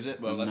 Is it?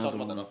 Well, let's talk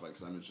about that off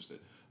because I'm interested.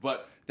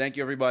 But thank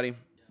you, everybody.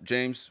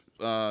 James,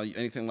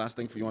 anything last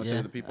thing you want to say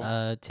to the people?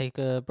 Take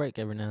a break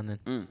every now and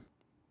then.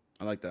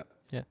 I like that.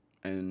 Yeah.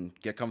 And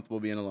get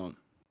comfortable being alone.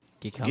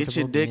 Get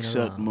your dick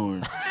sucked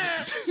more.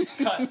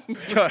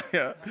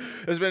 Yeah.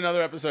 There's been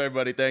another episode,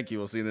 everybody. Thank you.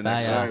 We'll see you in the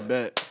next Bye, one. All right,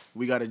 bet.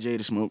 We got a J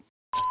to smoke.